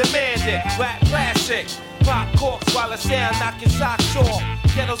popular demanded rap classic. Pop corks while the sound knocking socks off.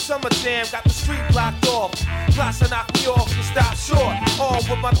 Ghetto summer jam got the street blocked off. Plots to knock me off and stop short. On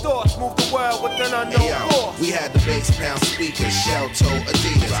with my thoughts, move the world with an unknown force. We had the bass pound speakers, shell toe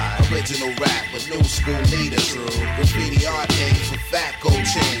Adidas. Original rap with new school leaders. Graffiti art name for fat gold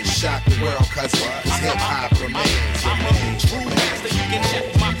chains. Shock the world, cousin, cause hip hop remains. I'm a true master, you can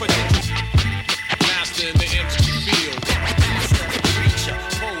check my credentials. Master in the MC field. Master, preacher,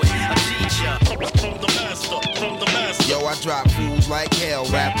 poet, a teacher. From the master, from the master. Yo, I drop fools like hell,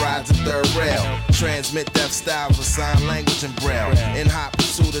 rap rides a third rail. Transmit deaf styles with sign language and braille. In hot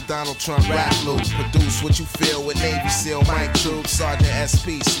pursuit of Donald Trump rap loop. Produce what you feel with Navy SEAL Mike Troop. Sergeant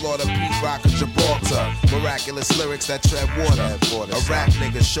SP, Slaughter Pete Rocker Gibraltar. Miraculous lyrics that tread water. A rap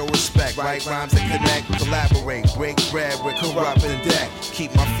nigga, show respect. Write rhymes that connect, collaborate. Break bread with corrupt and deck.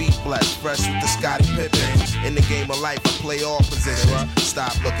 Keep my feet blessed, fresh with the Scottie Pippen. In the game of life, I play all positions.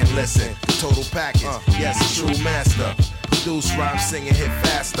 Stop, look, and listen. Total package, yes, a true master. Produce, rhyme, sing, and hit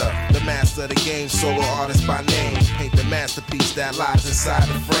faster. The master of the game, solo artist by name. Paint the masterpiece that lies inside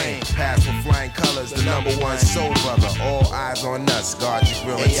the frame. Pass with flying colors, the #1 soul brother. All eyes on us, guard your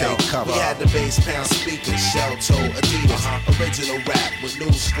grill and take cover. We had the bass pound speakers, shell toe Adidas. Original rap with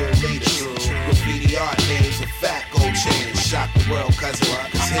new school leaders. Graffiti art names with fat gold chains. Shock the world, cousin,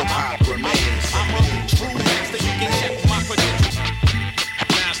 cause hip hop remains. I'm a true master, you can check my credentials.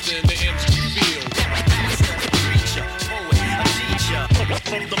 Master in the MC field.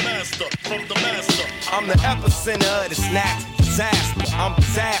 From the master, from the master. I'm the epicenter of the snaps, disaster. I'm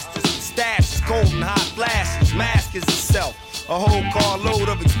disasters, stashes, golden hot flashes. Mask is itself, a whole carload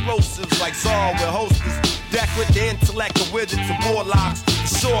of explosives like Zar with hostess. Deck with the intellect of wizards and warlocks.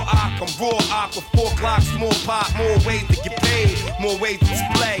 Sure, I'm raw ock with 4 clocks, more pop, more ways to get paid, more ways to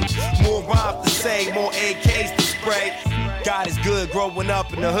display, more rhymes to say, more AKs to spray. God is good growing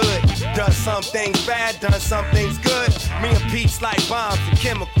up in the hood. Done some things bad, done some things good. Me and Pete's like bombs and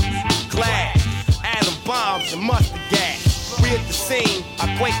chemicals, glass, atom bombs and mustard gas. We at the scene,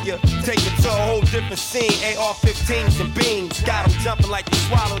 I quake you, take you to a whole different scene. AR-15s and beams, got them jumping like you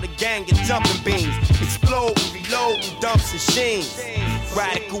swallow the gang and jumping beans. Explode and reload and dumps and sheens.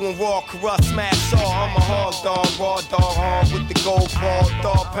 Radical and raw, corrupt, smash all. I'm a hard dog, raw dog, hard with the gold ball,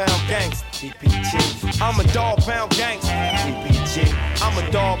 dog pound gangster. DPG. I'm a dog pound gangster. DPG. I'm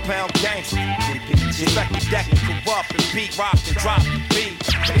a dog pound gangster. DPG. Respect the deck and corrupt and beat, rock and drop the beat.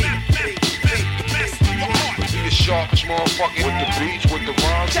 Be the sharpest motherfucker with the beats, with the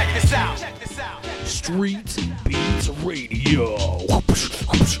rhymes. Check this out. Street Beats Radio.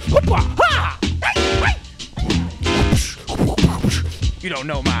 You don't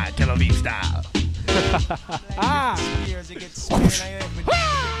know my Tel Aviv style.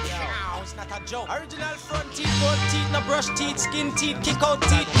 It's not a joke. Original front teeth, gold teeth, no brush teeth, skin teeth, kick out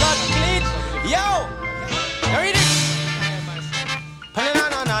teeth, blood bleed. Yo, you read it?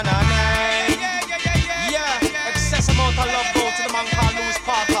 Yeah, excess amount of love go to the man called Louis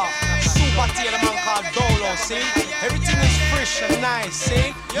Parker. Super T, the man called Dolo, see? Everything is fresh and nice,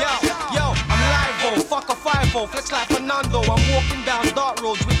 see? Yo, I'm live, fuck a 5-0, flex like Fernando. I'm walking down dark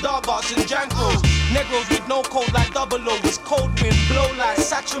roads with dog arts and jankos. Negros with no code like Double O. It's cold wind, blow like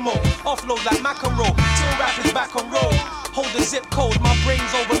Satchmo. Offload like Macaro. Till rap is back on road. Hold the zip code, my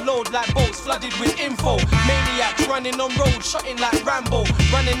brains overload like boats flooded with info. Maniacs running on road, shotting like Rambo.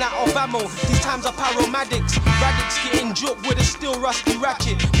 Running out of ammo, these times are paromadics. Radix getting juked with a still rusty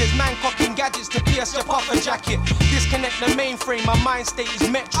ratchet. There's man cocking gadgets to pierce your puffer jacket. Disconnect the mainframe, my mind state is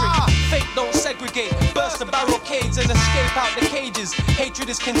metric. Fake don't segregate, burst the barricades and escape out the cages. Hatred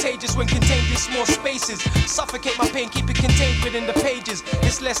is contagious when contained in small spaces. Suffocate my pain, keep it contained within the pages.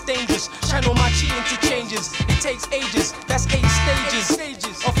 It's less dangerous, channel my chi into changes. It takes ages, that's 8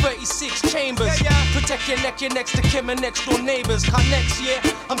 stages of 36 chambers. Protect your neck, you're next to Kim and next door neighbors. Next year,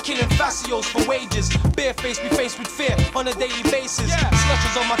 I'm killing facios for wages. Barefaced, be faced with fear on a daily basis.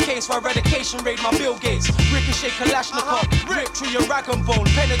 Slushes on my case while eradication raid my Bill Gates. Ricochet Kalashnikov, rip through your rag and bone,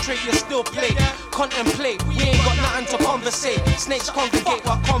 penetrate your steel plate. Contemplate, we ain't got nothing to conversate. Snakes congregate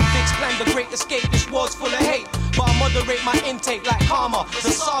while convicts plan the great escape. This war's full of hate. but I moderate my intake like karma.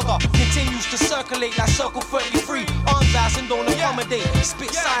 The saga continues to circulate like Circle 33. Arms ass and don't accommodate.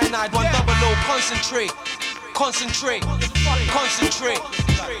 Spit cyanide, 100, concentrate. Concentrate, concentrate.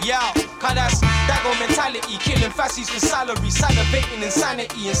 Yeah, cause that's Dago mentality. Killing fascies for salary. Salivating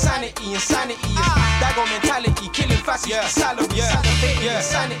insanity, insanity, insanity. Dago mentality. Killing fascies for salary. Salivating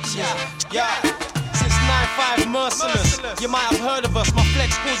insanity. Yeah. Since 9-5 merciless. You might have heard of us. My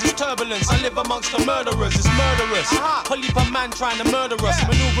flex causes turbulence. I live amongst the murderers. It's murderous. Whole heap of man trying to murder us.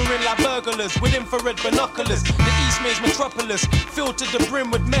 Maneuvering like burglars with infrared binoculars. The East Maze metropolis filled to the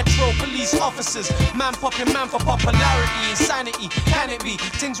brim with metro police officers. Man popping man for popularity, insanity. Can it be?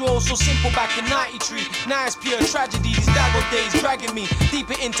 Things were all so simple back in 93. Now it's pure tragedy. These Dago days dragging me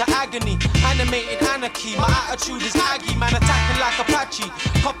deeper into agony. Animated anarchy. My attitude is Aggie. Man attacking like Apache.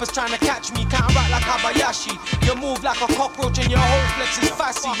 Coppers trying to catch me. Counteract like Habayashi. You move like a cockroach and your whole flex is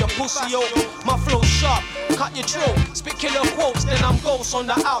fassy. You pussy, yo. My flow sharp. Cut your throat. Spit killer quotes. Then I'm ghost on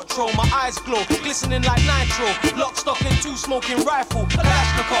the outro. My eyes glow. Glistening like nitro. Lock, stock and two smoking rifle.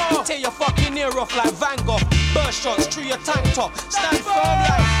 Kalashnikov. Tear your fucking ear off like Van Gogh. Burst shots. Through your tank top. Stand firm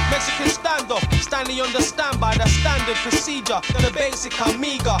like Mexican standoff. Stanley on the standby. The standard procedure. The basic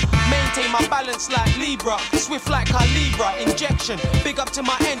amiga. Maintain my balance like Libra. Swift like Calibra. Injection. Big up to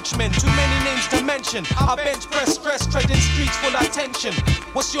my henchmen. Too many names to mention. I bench press stress, treading streets full of tension.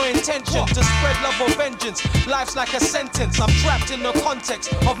 What's your intention? To spread love or vengeance? Life's like a sentence. I'm trapped in the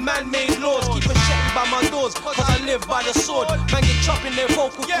context of man-made laws. Keep a shetty by my doors, cause I live by the sword. Man get chopping their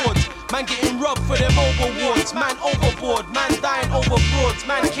vocal cords. Man getting robbed for their mobile wards. Man overboard, man dying over broads.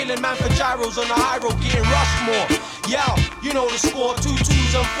 Man killing man for gyros on the high road, getting rushed more. Yow, you know the score. 2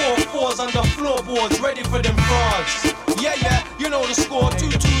 2s and 4 4s under floorboards, ready for them frauds. Yeah, you know the score. 2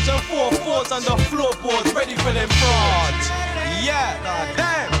 2s and 4 4s under floorboards, ready for them frauds. Yeah,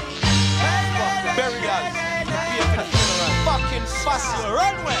 damn. Bury us. Prepare for the funeral. Fucking fussy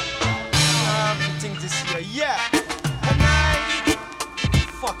runway. Things this year, yeah. And I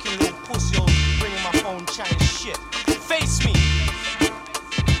fucking little pussy old bringing my phone chatting shit. Face me.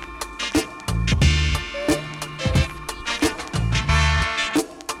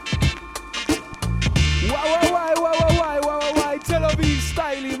 Why? Tel Aviv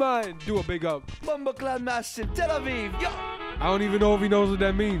styly man. Do a big up. Bumbleclad Massive, Tel Aviv, yo. I don't even know if he knows what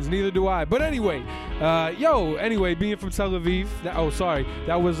that means. Neither do I. But anyway, being from Tel Aviv.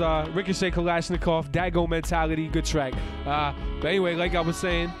 That was Ricochet Kalashnikov, Dago Mentality, good track. But anyway, like I was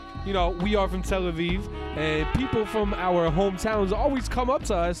saying, you know, we are from Tel Aviv, and people from our hometowns always come up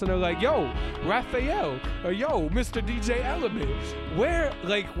to us and they're like, yo, Raphael, or yo, Mr. DJ Element, where,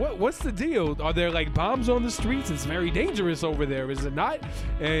 like, what's the deal? Are there, like, bombs on the streets? It's very dangerous over there, is it not?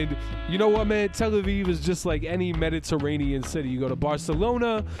 And you know what, man? Tel Aviv is just like any Mediterranean city. You go to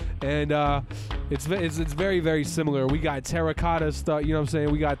Barcelona, and it's very, very similar. We got terracotta stuff, you know what I'm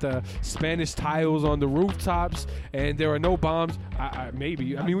saying? We got the Spanish tiles on the rooftops, and there are no bombs.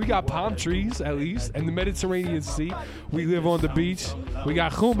 Maybe. I mean, we got palm trees, at least, and the Mediterranean Sea. We live on the beach. We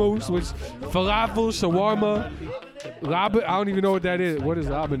got hummus, which falafel, shawarma, I don't even know what that is. What is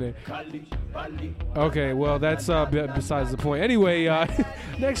labane? Okay, well, that's besides the point. Anyway,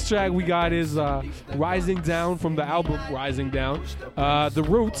 next track we got is Rising Down from the album Rising Down. The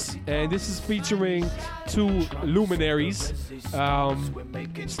Roots, and this is featuring two luminaries,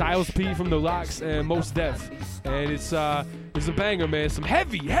 Styles P from The Lox and Mos Def. And it's a banger, man. Some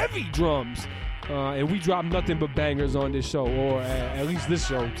heavy drums. And we drop nothing but bangers on this show, or at least this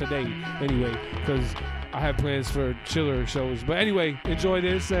show today, anyway, because I have plans for chiller shows. But anyway, enjoy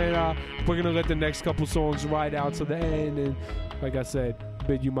this, and we're going to let the next couple songs ride out to the end. And like I said,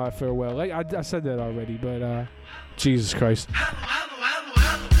 bid you my farewell. Like I said that already, but Jesus Christ.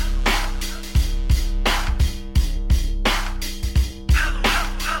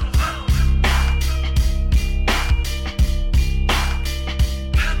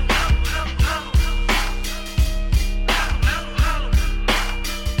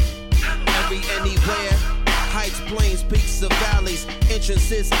 Plains, peaks of valleys,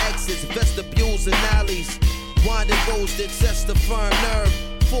 entrances, exits, vestibules and alleys. Winding roads that test the firm nerve.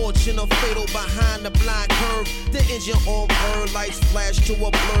 Fortune or fatal behind the blind curve. The engine on burn, lights flash to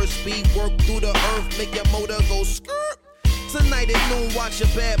a blur. Speed work through the earth, make your motor go skirt. Tonight at noon, watch a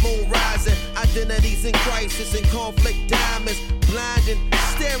bad moon rising. Identities in crisis and conflict diamonds. Blinding,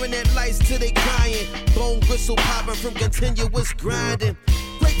 staring at lights till they crying. Bone gristle popping from continuous grinding.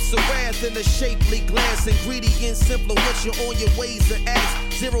 Grapes of wrath in a shapely glass. Ingredients influential on your ways and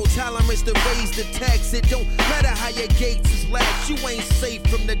acts. Zero tolerance to raise the tax. It don't matter how your gates is lax. You ain't safe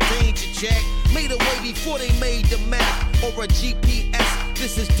from the danger, Jack. Made a way before they made the map or a GPS.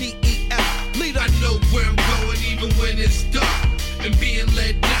 This is DEF. Leader, I know where I'm going even when it's dark and being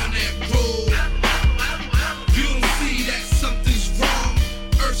led down that road. You don't see that something's wrong.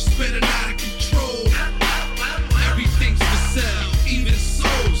 Earth's spinning out of control. Everything's for sale, even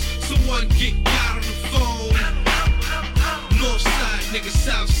souls. Someone get got on the phone. North side, nigga,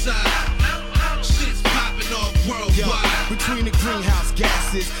 south side. Shit's popping off worldwide. Between the greenhouse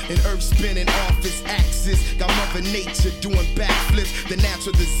gases and earth spinning off its axis, got Mother Nature doing backflips. The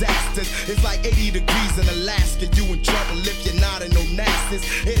natural disasters, it's like 80 degrees in Alaska. You in trouble if you're not in no NASA's.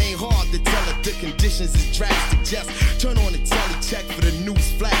 It ain't hard to tell if the conditions is drastic. Just turn on the telly, check for the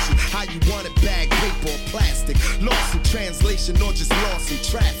news flashing. How you want it, bag, paper, or plastic. Lost in translation or just lost in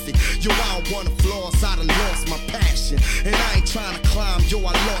traffic. Yo, I don't wanna floss, I done lost my passion. And I ain't trying to climb, yo,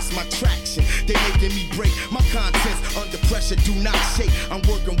 I lost my traction. They making me break my contents under pressure, do not shake. I'm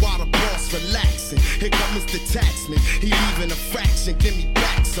working while the boss relaxing. Here come Mr. Taxman, he leaving a fraction, give me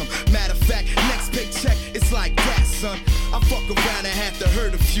back some. Matter of fact, next paycheck, it's like that, son. I fuck around and have to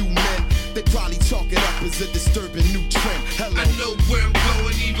hurt a few men. They probably chalk it up as a disturbing new trend. Hello. I know where I'm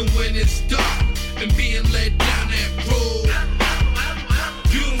going even when it's dark and being led down that road.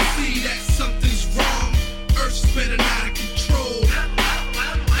 You don't see that something's wrong. Earth's spinning out of control.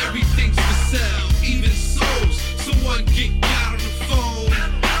 Everything's for sale, even souls. Someone get got on the phone.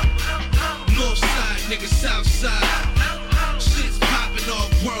 North side, nigga, south side. Shit's popping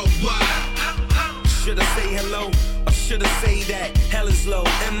off worldwide. Should I say hello or should I say that? Hell is low,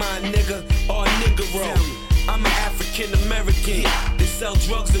 am I a nigga or a nigga-ro? I'm an African American. They sell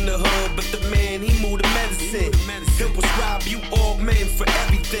drugs in the hood, but the man, he move the medicine. He'll prescribe you all men for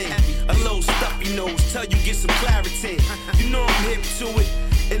everything. A little stuffy nose, tell you get some clarity. You know I'm hip to it,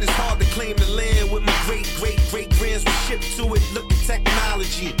 and it's hard to claim the land with my great-great-great-grands were shipped to it. Look at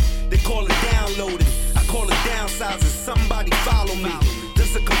technology, they call it downloaded. I call it downsizing, somebody follow me.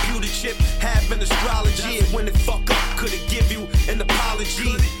 Does a computer chip have an astrology? And when it fuck up, could it give you an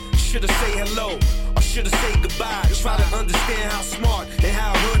apology? Should I say hello or should I say goodbye? Try to understand how smart and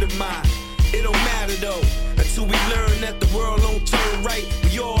how hood am I. It don't matter though, until we learn that the world don't turn right.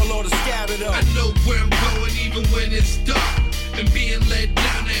 We all ought to scatter though. I know where I'm going even when it's dark and being led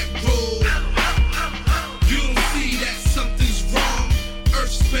down that road. You don't see that something's wrong.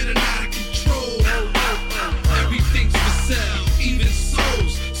 Earth's spinning out of control. Everything's for sale, even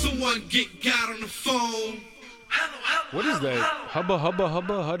souls. Someone get got on the phone. What is that? Hubba, hubba,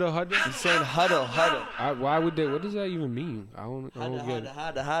 hubba, hudda, hudda? He's saying huddle, huddle. Why would they? What does that even mean? I don't get it.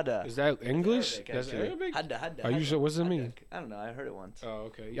 Hada, hada. Is that English? Arabic, That's actually. Arabic? Hada, hada, Are you hada, sure? What does it mean? I don't know. I heard it once. Oh,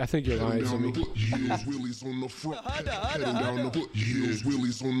 okay. I think you're lying to me. Wheelies on the front.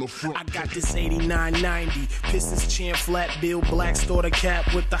 Wheelies on the front. I got this 8990 Pistons chin flat bill, black starter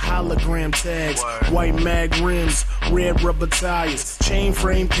cap with the hologram tags, white mag rims, red rubber tires, chain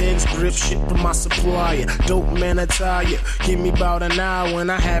frame pegs, grip shit from my supplier. Dope man attire. Give me about an hour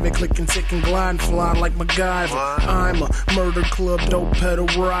and I have it clicking, ticking, gliding, flying like MacGyver. I'm a murder club dope pedal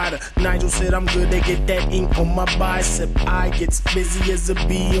rider. Nigel said I'm good, they get that ink on my bicep. I gets busy as a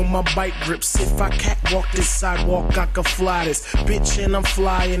bee on my bike grips. If I catwalk this sidewalk, I can fly this bitch and I'm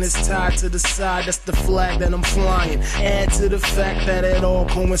flying. It's tied to the side, that's the flag that I'm flying. Add to the fact that it all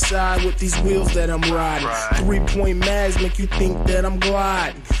coincide with these wheels that I'm riding. 3-point mags make you think that I'm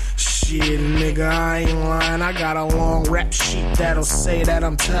gliding. Shit, nigga, I ain't lying. I got a long rap sheet that'll say that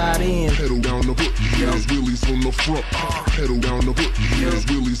I'm tied in. Pedal down the foot, here's wheelies on the front. Pedal down the foot, here's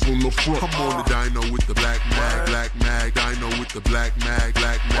wheelies on the front. I'm on the dyno with the black mag, dyno with the black mag,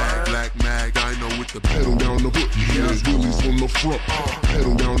 black mag, dyno with the pedal down the foot, here's wheelies on the front.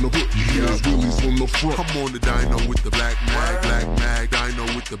 Pedal down the foot, here's wheelies on the front. I'm on the dyno with the black mag,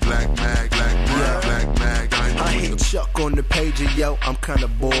 dyno with the black mag, black mag, dyno. I hit Chuck on the pager, yo, I'm kinda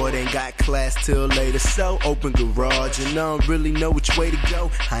bored, ain't got class till later, so open garage, and I don't really know which way to go.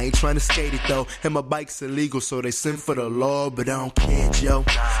 I ain't trying to skate it though, and my bike's illegal, so they send for the law, but I don't care, Joe.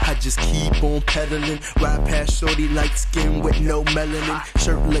 I just keep on pedaling, ride past shorty light skin with no melanin,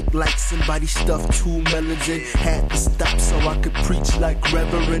 shirt look like somebody stuffed 2 melons in. Had to stop so I could preach like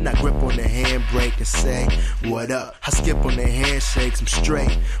Reverend. I grip on the handbrake and say, what up? I skip on the handshakes, I'm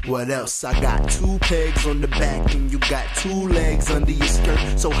straight. What else? I got 2 pegs on the back and you got 2 legs under your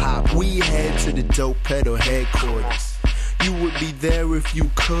skirt, so hop, we head to the dope pedal headquarters. You would be there if you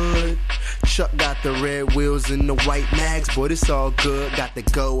could. Chuck got the red wheels and the white mags, but it's all good. Got the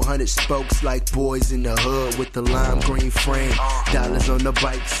gold 100 spokes like boys in the hood with the lime green frame. Dollars on the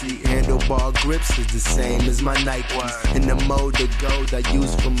bike seat, handlebar grips is the same as my Nikes. And the mold of gold I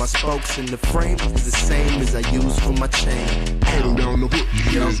use for my spokes and the frame is the same as I use for my chain. Pedal down the hood,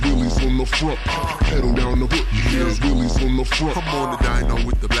 there's wheelies on the front. Pedal down the hood, there's wheelies on the front. I'm on the dyno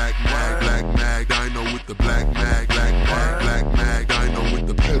with the black mag, dyno with the black mag, black mag, dyno with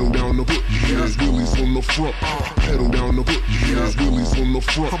the pedal down the hood, there's wheelies on the front. Pedal down the hood, there's wheelies on the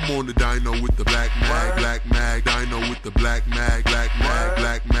front. I'm on the dyno with the black mag, dyno with the black mag,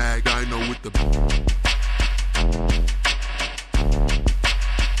 dyno with the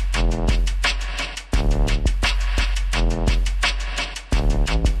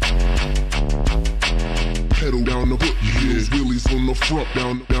pedal down the hood, there's wheelies on the front.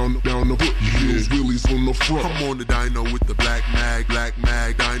 Down the hood, there's wheelies on the front. I'm on the dyno with the black mag,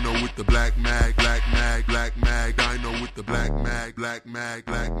 dyno with the black mag, dyno with the black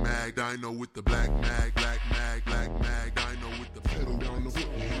mag, dyno with the black mag, dyno with the pedal down the hood,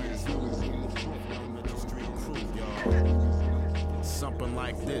 there's wheelies on the front. Down the street crew, y'all. Something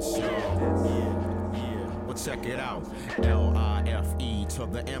like this, y'all. Well, check it out. L-I-F-E to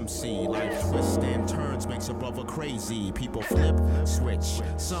the MC. Life twists and turns makes a brother crazy. People flip, switch.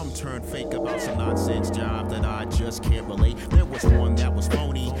 Some turn fake about some nonsense job that I just can't relate. There was one that was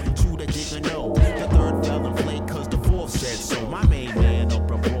phony, two that didn't know. The third fell in flake cause the fourth said so. My main man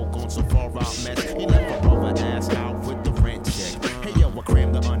up and broke on some far out mess. He left a brother ass out with the rent check. Hey yo, I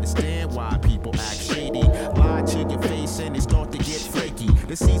cram to understand why people act shady. Lie to your face and it start to get flaky.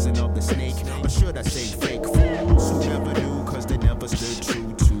 The season of the snake, or should I say fake fools who never knew cause they never stood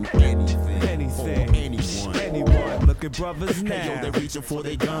true to anything or anyone. Look at brothers now. Hey yo, they reaching for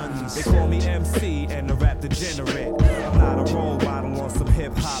their guns. They call me MC and the rap degenerate. I'm not a role model on some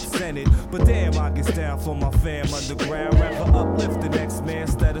hip hop senate, but damn, I get down for my fam underground. Rapper uplift the next man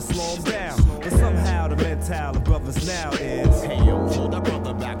instead of slow him down. But somehow the mentality of brothers now is, hey yo, hold that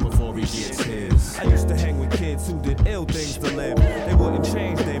brother back before he gets his. I used to hang with kids who did ill things to live. They wouldn't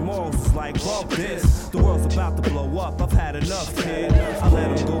change their morals, it's like bump this. The world's about to blow up, I've had enough, kid. I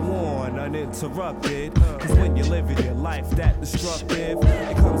let them go on uninterrupted. Cause when you're living your life that destructive,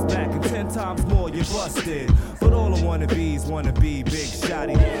 it comes back and 10 times more you're busted. But all the wannabes wanna be big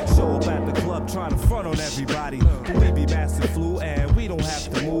shotty. Show up at the club trying to front on everybody. But we be massive flu and we don't have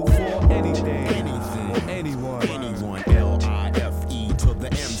to move for anything or anyone. L-I-F-E to the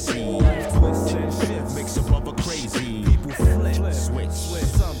MC. Life twists and shifts, makes a brother crazy. People flip, switch,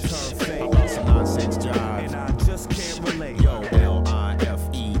 some turn fake. About some nonsense job, and I just can't relate. Yo,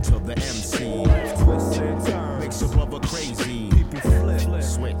 L-I-F-E to the MC. Life twists and turns, makes a brother crazy. People flip,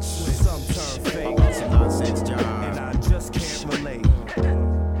 switch, some turn fake. About some nonsense job, and I just can't relate.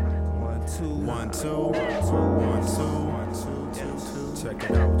 1, 2, 1, 2, 1, 2, 2. Check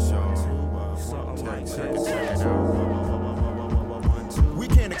it out, y'all. Check it out. We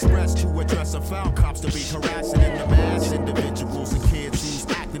can't express to address a foul cops to be harassing in the mass individuals and kids who's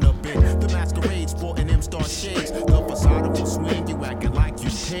acting up in the masquerade, sporting them star shades. The facade of a swing, you acting like you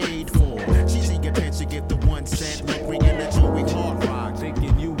paid for. Cheesy attention, get the 1 cent, look, bringing the Joey hard rock.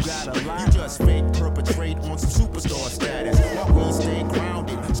 Thinking you got a lot. You just fake perpetrate on some superstar status while we stay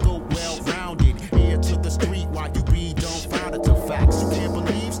grounded, scope well rounded. Here to the street while you be dumbfounded to facts. You can't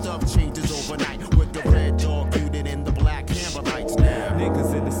believe stuff changes overnight with the red dog muted and the black hammer lights now.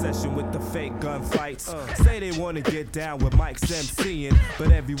 Niggas in the session with the fake gunfights. Say they wanna get down with Mike's MCing,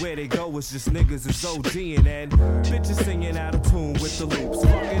 but everywhere they go it's just niggas is OGing and bitches singing out of tune with the loops,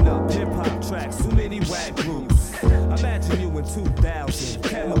 fucking up hip hop tracks. Too many whack groups. Imagine you in 2000,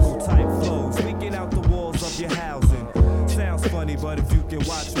 chemical type flows, leaking out the walls of your housing. Sounds funny, but if you can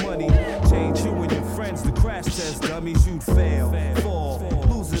watch money change you and your friends, the crash test dummies, you'd fail, fall,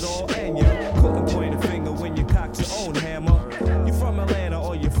 lose it all, and you couldn't point a finger when you cocked your own hammer. You from Atlanta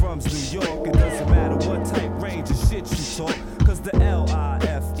or you from New York, it doesn't matter what type range of shit you talk, cause the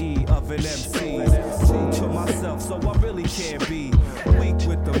L-I-F-E of an MC is true to myself, so I really can't be weak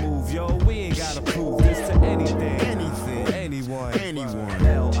with the move, yo. We ain't gotta prove this to anything or anyone.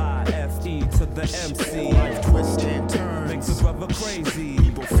 L-I-F-E to the MC. Life twists and turns, makes a brother crazy.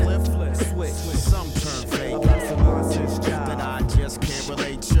 People flip, switch, some turn fake. About some nonsense job that I just can't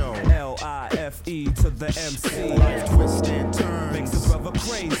relate, yo. L-I-F-E to the MC. Life twists and turns, makes a brother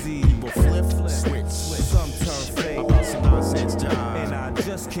crazy. People flip, switch, some turn fake. About some nonsense job, and I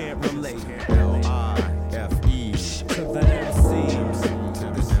just can't relate. L-I-F-E to the MC. To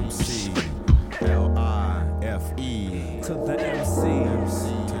the MC. L-I-F-E to the MC.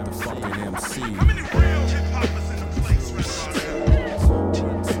 To the fucking MC. How many real hip hoppers in the place right about now?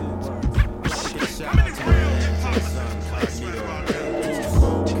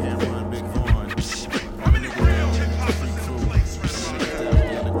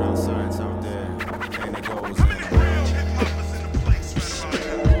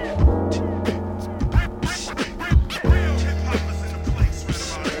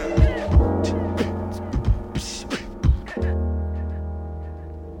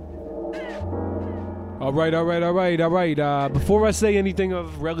 right. Before I say anything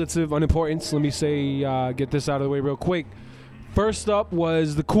of relative unimportance, let me say, get this out of the way real quick. First up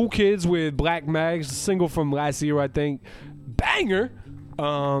was the Cool Kids with Black Mags, a single from last year, I think. Banger.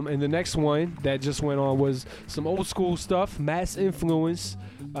 And the next one that just went on was some old school stuff, Mass Influence,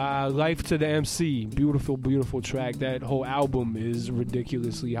 Life to the MC. Beautiful, beautiful track. That whole album is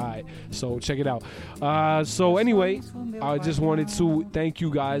ridiculously high. So check it out. So anyway, I just wanted to thank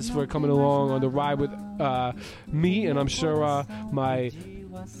you guys for coming along on the ride with me, and I'm sure my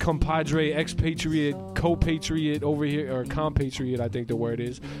compadre, expatriate, co-patriot over here, or compatriot, I think the word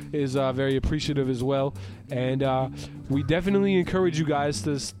is very appreciative as well. And we definitely encourage you guys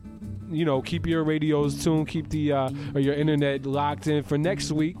to, keep your radios tuned, keep the or your internet locked in for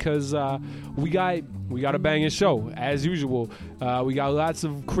next week, because we got a banging show as usual. We got lots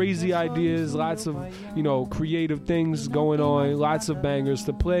of crazy ideas, lots of creative things going on, lots of bangers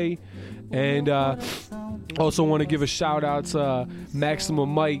to play, and also want to give a shout out to Maximum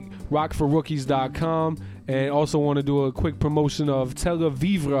Mike, rockforrookies.com, and also want to do a quick promotion of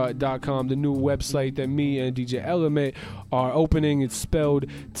telavivra.com, the new website that me and DJ Element are opening. It's spelled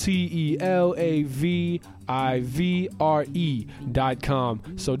TELAVIVRE.com.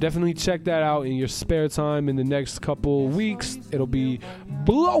 So definitely check that out in your spare time in the next couple weeks. It'll be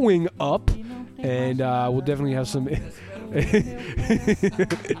blowing up, and we'll definitely have some...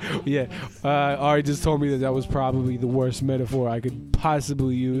 Yeah, Ari just told me that was probably the worst metaphor I could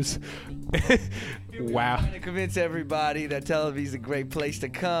possibly use. Wow. I'm trying to convince everybody that Tel Aviv's a great place to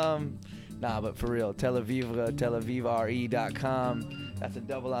come. Nah, but for real, telavivre.com. That's a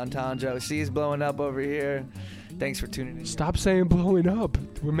double entendre. See, it's blowing up over here. Thanks for tuning in. Stop saying blowing up.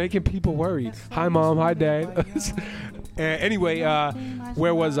 We're making people worried. Hi, Mom. Hi, Dad. Anyway,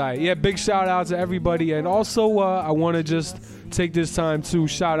 where was I? Yeah, big shout out to everybody. And also, I want to just take this time to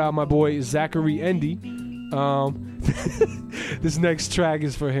shout out my boy, Zachary Endy. This next track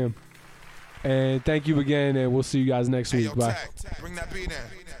is for him. And thank you again, and we'll see you guys next week. Bye. Bring that beat in.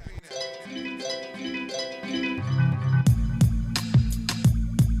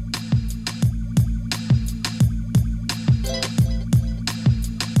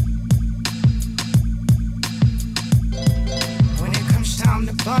 Time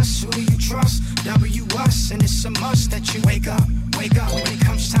to bust, who do you trust? W.us, and it's a must that you wake up. When it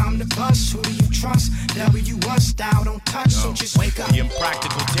comes time to bust, who do you trust? W.us, style don't touch, so just wake up. The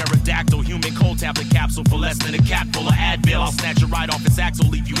impractical pterodactyl, human cold tablet capsule for less than a cap full of Advil. I'll snatch you right off its axle,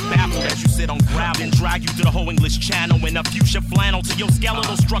 leave you baffled as you sit on gravel, and drag you through the whole English Channel in a fuchsia flannel to your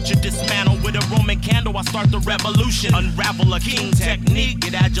skeletal structure dismantle. With a Roman candle, I start the revolution. Unravel a king technique,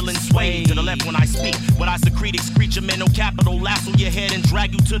 get agile and sway to the left when I speak. What I secrete, excrete your mental capital, lasso your head and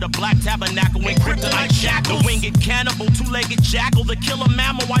drag you to the black tabernacle in kryptonite shackles. The winged cannibal, two-legged jackal, the killer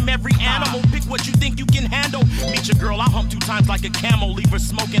mammal. I'm every animal. Pick what you think you can handle. Meet your girl, I hump 2 times like a camel. Leave her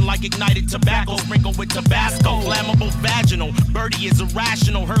smoking like ignited tobacco. Sprinkle with Tabasco. Flammable vaginal. Birdie is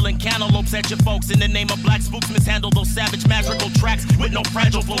irrational. Hurling cantaloupes at your folks. In the name of black spooks, mishandle those savage magical tracks with no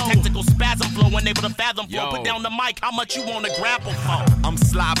fragile flow. Technical spasm flow. Unable to fathom flow. Put down the mic. How much you want to grapple for? I'm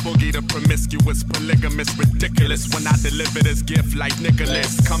Sly Boogie, the promiscuous, polygamous, ridiculous. When I deliver this gift like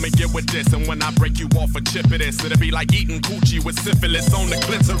Nicholas, come and get with this. And when I break you off a chip of this, it'll be like eating coochie with syphilis on the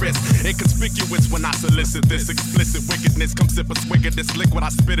clitoris. Inconspicuous when I solicit this explicit wickedness. Come sip a swig of this liquid, I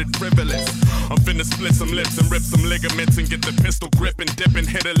spit it frivolous. I'm finna split some lips and rip some ligaments and get the pistol grip and dip and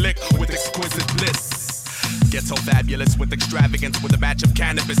hit a lick with exquisite bliss. Ghetto fabulous with extravagance. With a batch of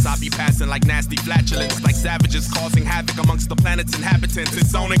cannabis, I'll be passing like nasty flatulence. Like savages causing havoc amongst the planet's inhabitants.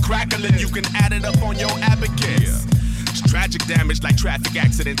 It's on and crackling, you can add it up on your abacus. It's tragic damage like traffic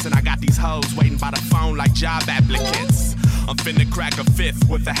accidents. And I got these hoes waiting by the phone like job applicants. I'm finna crack a fifth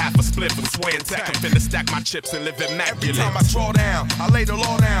with a half a split with sway and tech. I'm finna stack my chips and live immaculate. Every time I draw down, I lay the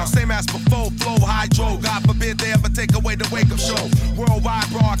law down. Same as before, flow hydro. God forbid they ever take away the wake up show. Worldwide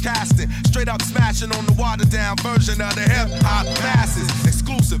broadcasting, straight up smashing on the watered down version of the hip hop masses.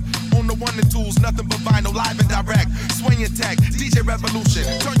 Exclusive on the 1 and 2s, nothing but vinyl, live and direct. Swing and tech, DJ Revolution.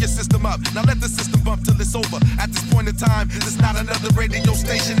 Turn your system up, now let the system bump till it's over. At this point in time, there's not another radio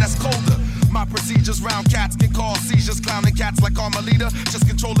station that's colder. My procedures round cats can cause seizures, clowning cats like Carmelita, just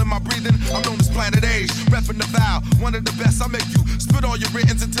controlling my breathing. I'm known as Planet Age, repping the vow, one of the best. I make you spit all your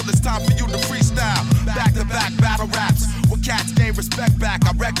writtens until it's time for you to freestyle. Back to back battle raps, When cats gain respect back,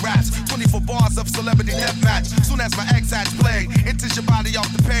 I wreck raps. 24 bars of celebrity deathmatch. Soon as my X-Hatch play, enters your body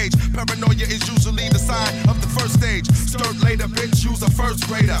off the page. Paranoia is usually the sign of the first stage. Skirt later, bitch, use a first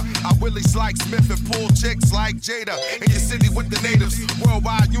grader. I Willie Slike Smith and pull chicks like Jada. In your city with the natives,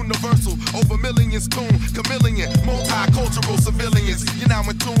 worldwide, universal. Over millions, tune, chameleon, multicultural civilians. You're now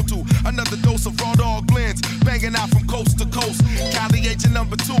in tune to another dose of raw dog blends. Banging out from coast to coast. Cali agent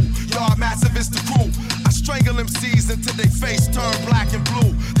number 2, yard massive is the crew. I strangle MCs until they face turn black and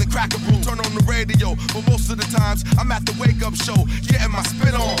blue. Then crack a brew, turn on the radio. But most of the times, I'm at the wake-up show, getting my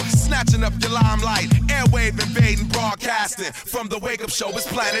spit on, snatching up your limelight, airwave invading, broadcasting from the wake-up show. It's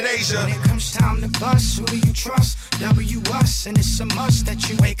Planet Asia. When it comes time to bust, who do you trust? W.us, and it's a must that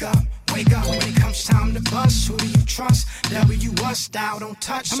you wake up. Wake up. When it comes time to bust, who do you trust? W.us, dial don't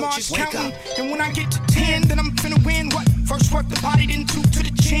touch, so just wake up. And when I get to 10, then I'm finna win. What? First work the body, then 2 to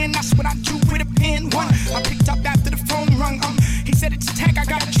the chin. That's what I do with a pen. 1, I picked up after the phone rung. He said it's a tag, I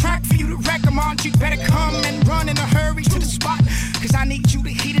got a track for you to wreck 'em on. You better come and run in a hurry to the spot. Cause I need you to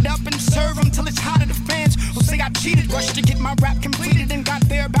heat it up and serve 'em till it's hot to the fans. Will say I cheated, rushed to get my rap completed and got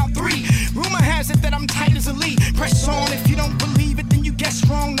there about 3. Rumor has it that I'm tight as a lead. Press on if you don't believe it, then you guess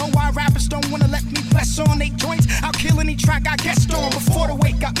wrong. Know why rappers don't wanna let me bless on they joints. I'll kill any track I guessed on before the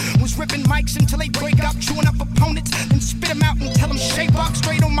wake up. Was ripping mics until they break up, chewing up opponents, then spit them out and tell them shape up.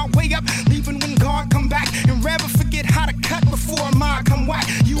 Straight on my way up, leaving when God come back. And never forget how to cut before mine come whack.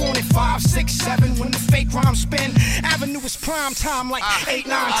 You on it 5, 6, 7 when the fake rhymes spin. Avenue is prime time like 8,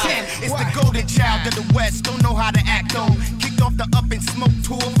 9, 10. It's the golden child of the West, don't know how to act though. Kicked off the Up and Smoke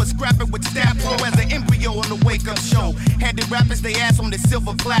tour for scrapping with Stab Pro as an embryo on the wake up show. Handed rappers they ass on the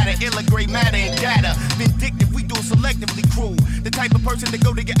silver platter, illa gray matter and data. Vindictive, we do it selectively cruel. The type of person to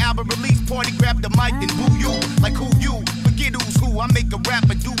go to your album release party, grab the mic and boo you. Like who you? Forget who's who. I make a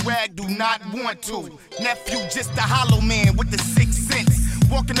rapper do rag, do not want to. Nephew, just a hollow man with the 6th sense.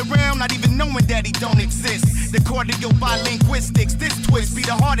 Walking around not even knowing that he don't exist. The cordial bilinguistics, this twist be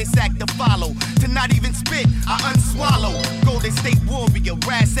the hardest act to follow. To not even spit, I unswallow. Golden State Warrior,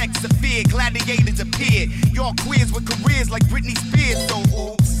 Ras X Sophia, gladiators appear. Y'all queers with careers like Britney Spears. So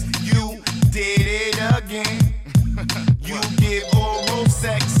oops, you did it again. You give oral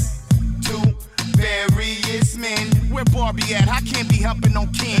sex to various men. Where Barbie at? I can't be helping on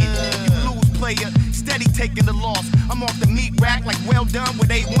Ken. You lose, player, steady taking the loss. I'm off the meat rack like well done with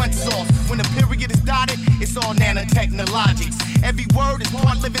A1 sauce. When the period is dotted, it's all nanotechnologics. Every word is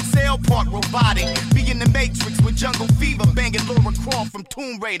part living cell, part robotic. Be in the Matrix with Jungle Fever, banging Laura Croft from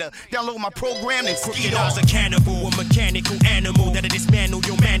Tomb Raider. Download my program and ski off. A cannibal, a mechanical animal that'll dismantle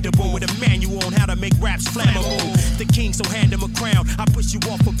your mandible with a manual on how to make raps flammable. The king, so hand him a crown. I push you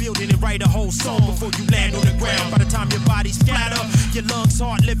off a building and write a whole song before you land on the ground. By the time your body's flat up, your lungs,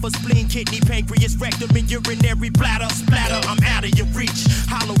 heart, liver, spleen, kidney, pancreas, rectum, and urinary bladder splatter. I'm out of your reach.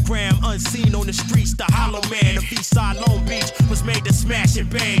 Hologram unseen on the streets. The hollow man of Eastside Long Beach was made to smash and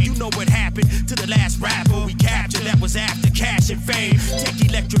bang. You know what happened to the last rapper we captured. That was after cash and fame. Tech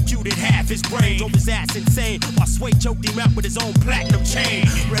electrocuted half his brain, drove his ass insane while Sway choked him out with his own platinum chain.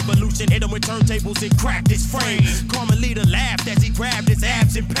 Revolution hit him with turntables and cracked his frame. Carmelita laughed as he grabbed his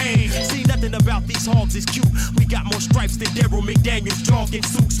abs in pain. See, nothing about these hogs is cute. We got more stripes than Daryl McDaniels, jogging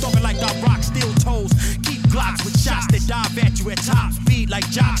suits, stomping like our rock steel toes. Keep Glocks with shots that dive at you at top speed like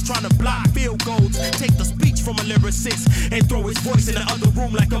jocks trying to block field goals. Take the speech from a lyricist and throw his voice in the other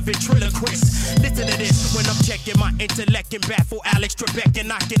room like a ventriloquist. Listen to this when I'm checking my intellect and baffle Alex Trebek,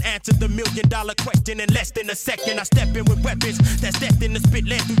 and I can answer the $1 million question in less than a second. I step in with weapons that's destined to spit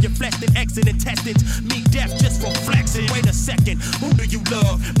land through your flesh and exit intestines. Meet death just for flexing. Wait a second, who do you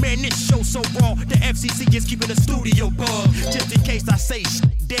love? Man, this show so raw. The FCC is keeping the studio bug. Just in case I say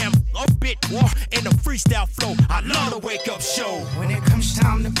damn a bit more in a freestyle flow. I love the wake up show. When it comes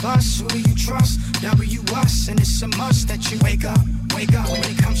time to bust, who do you trust? W.us, and it's a must that you wake up. Wake up. When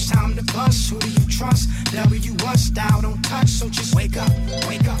it comes time to bust, who do you trust? W.us, dial don't touch, so just wake up.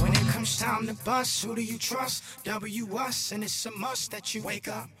 Wake up. When it comes time to bust, who do you trust? W.us, and it's a must that you wake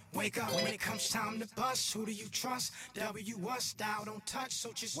up. Wake up. When it comes time to bust, who do you trust? W.us, dial don't touch,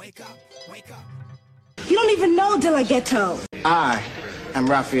 so just wake up. Wake up. You don't even know De La Ghetto. I am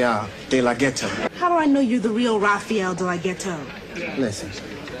Rafael De La Ghetto. How do I know you're the real Rafael De La Ghetto? Listen,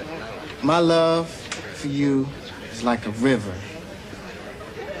 my love for you is like a river,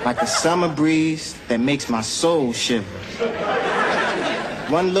 like a summer breeze that makes my soul shiver.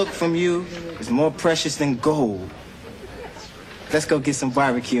 One look from you is more precious than gold. Let's go get some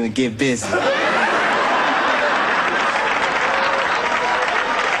barbecue and get busy.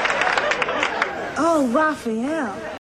 Oh, Rafael.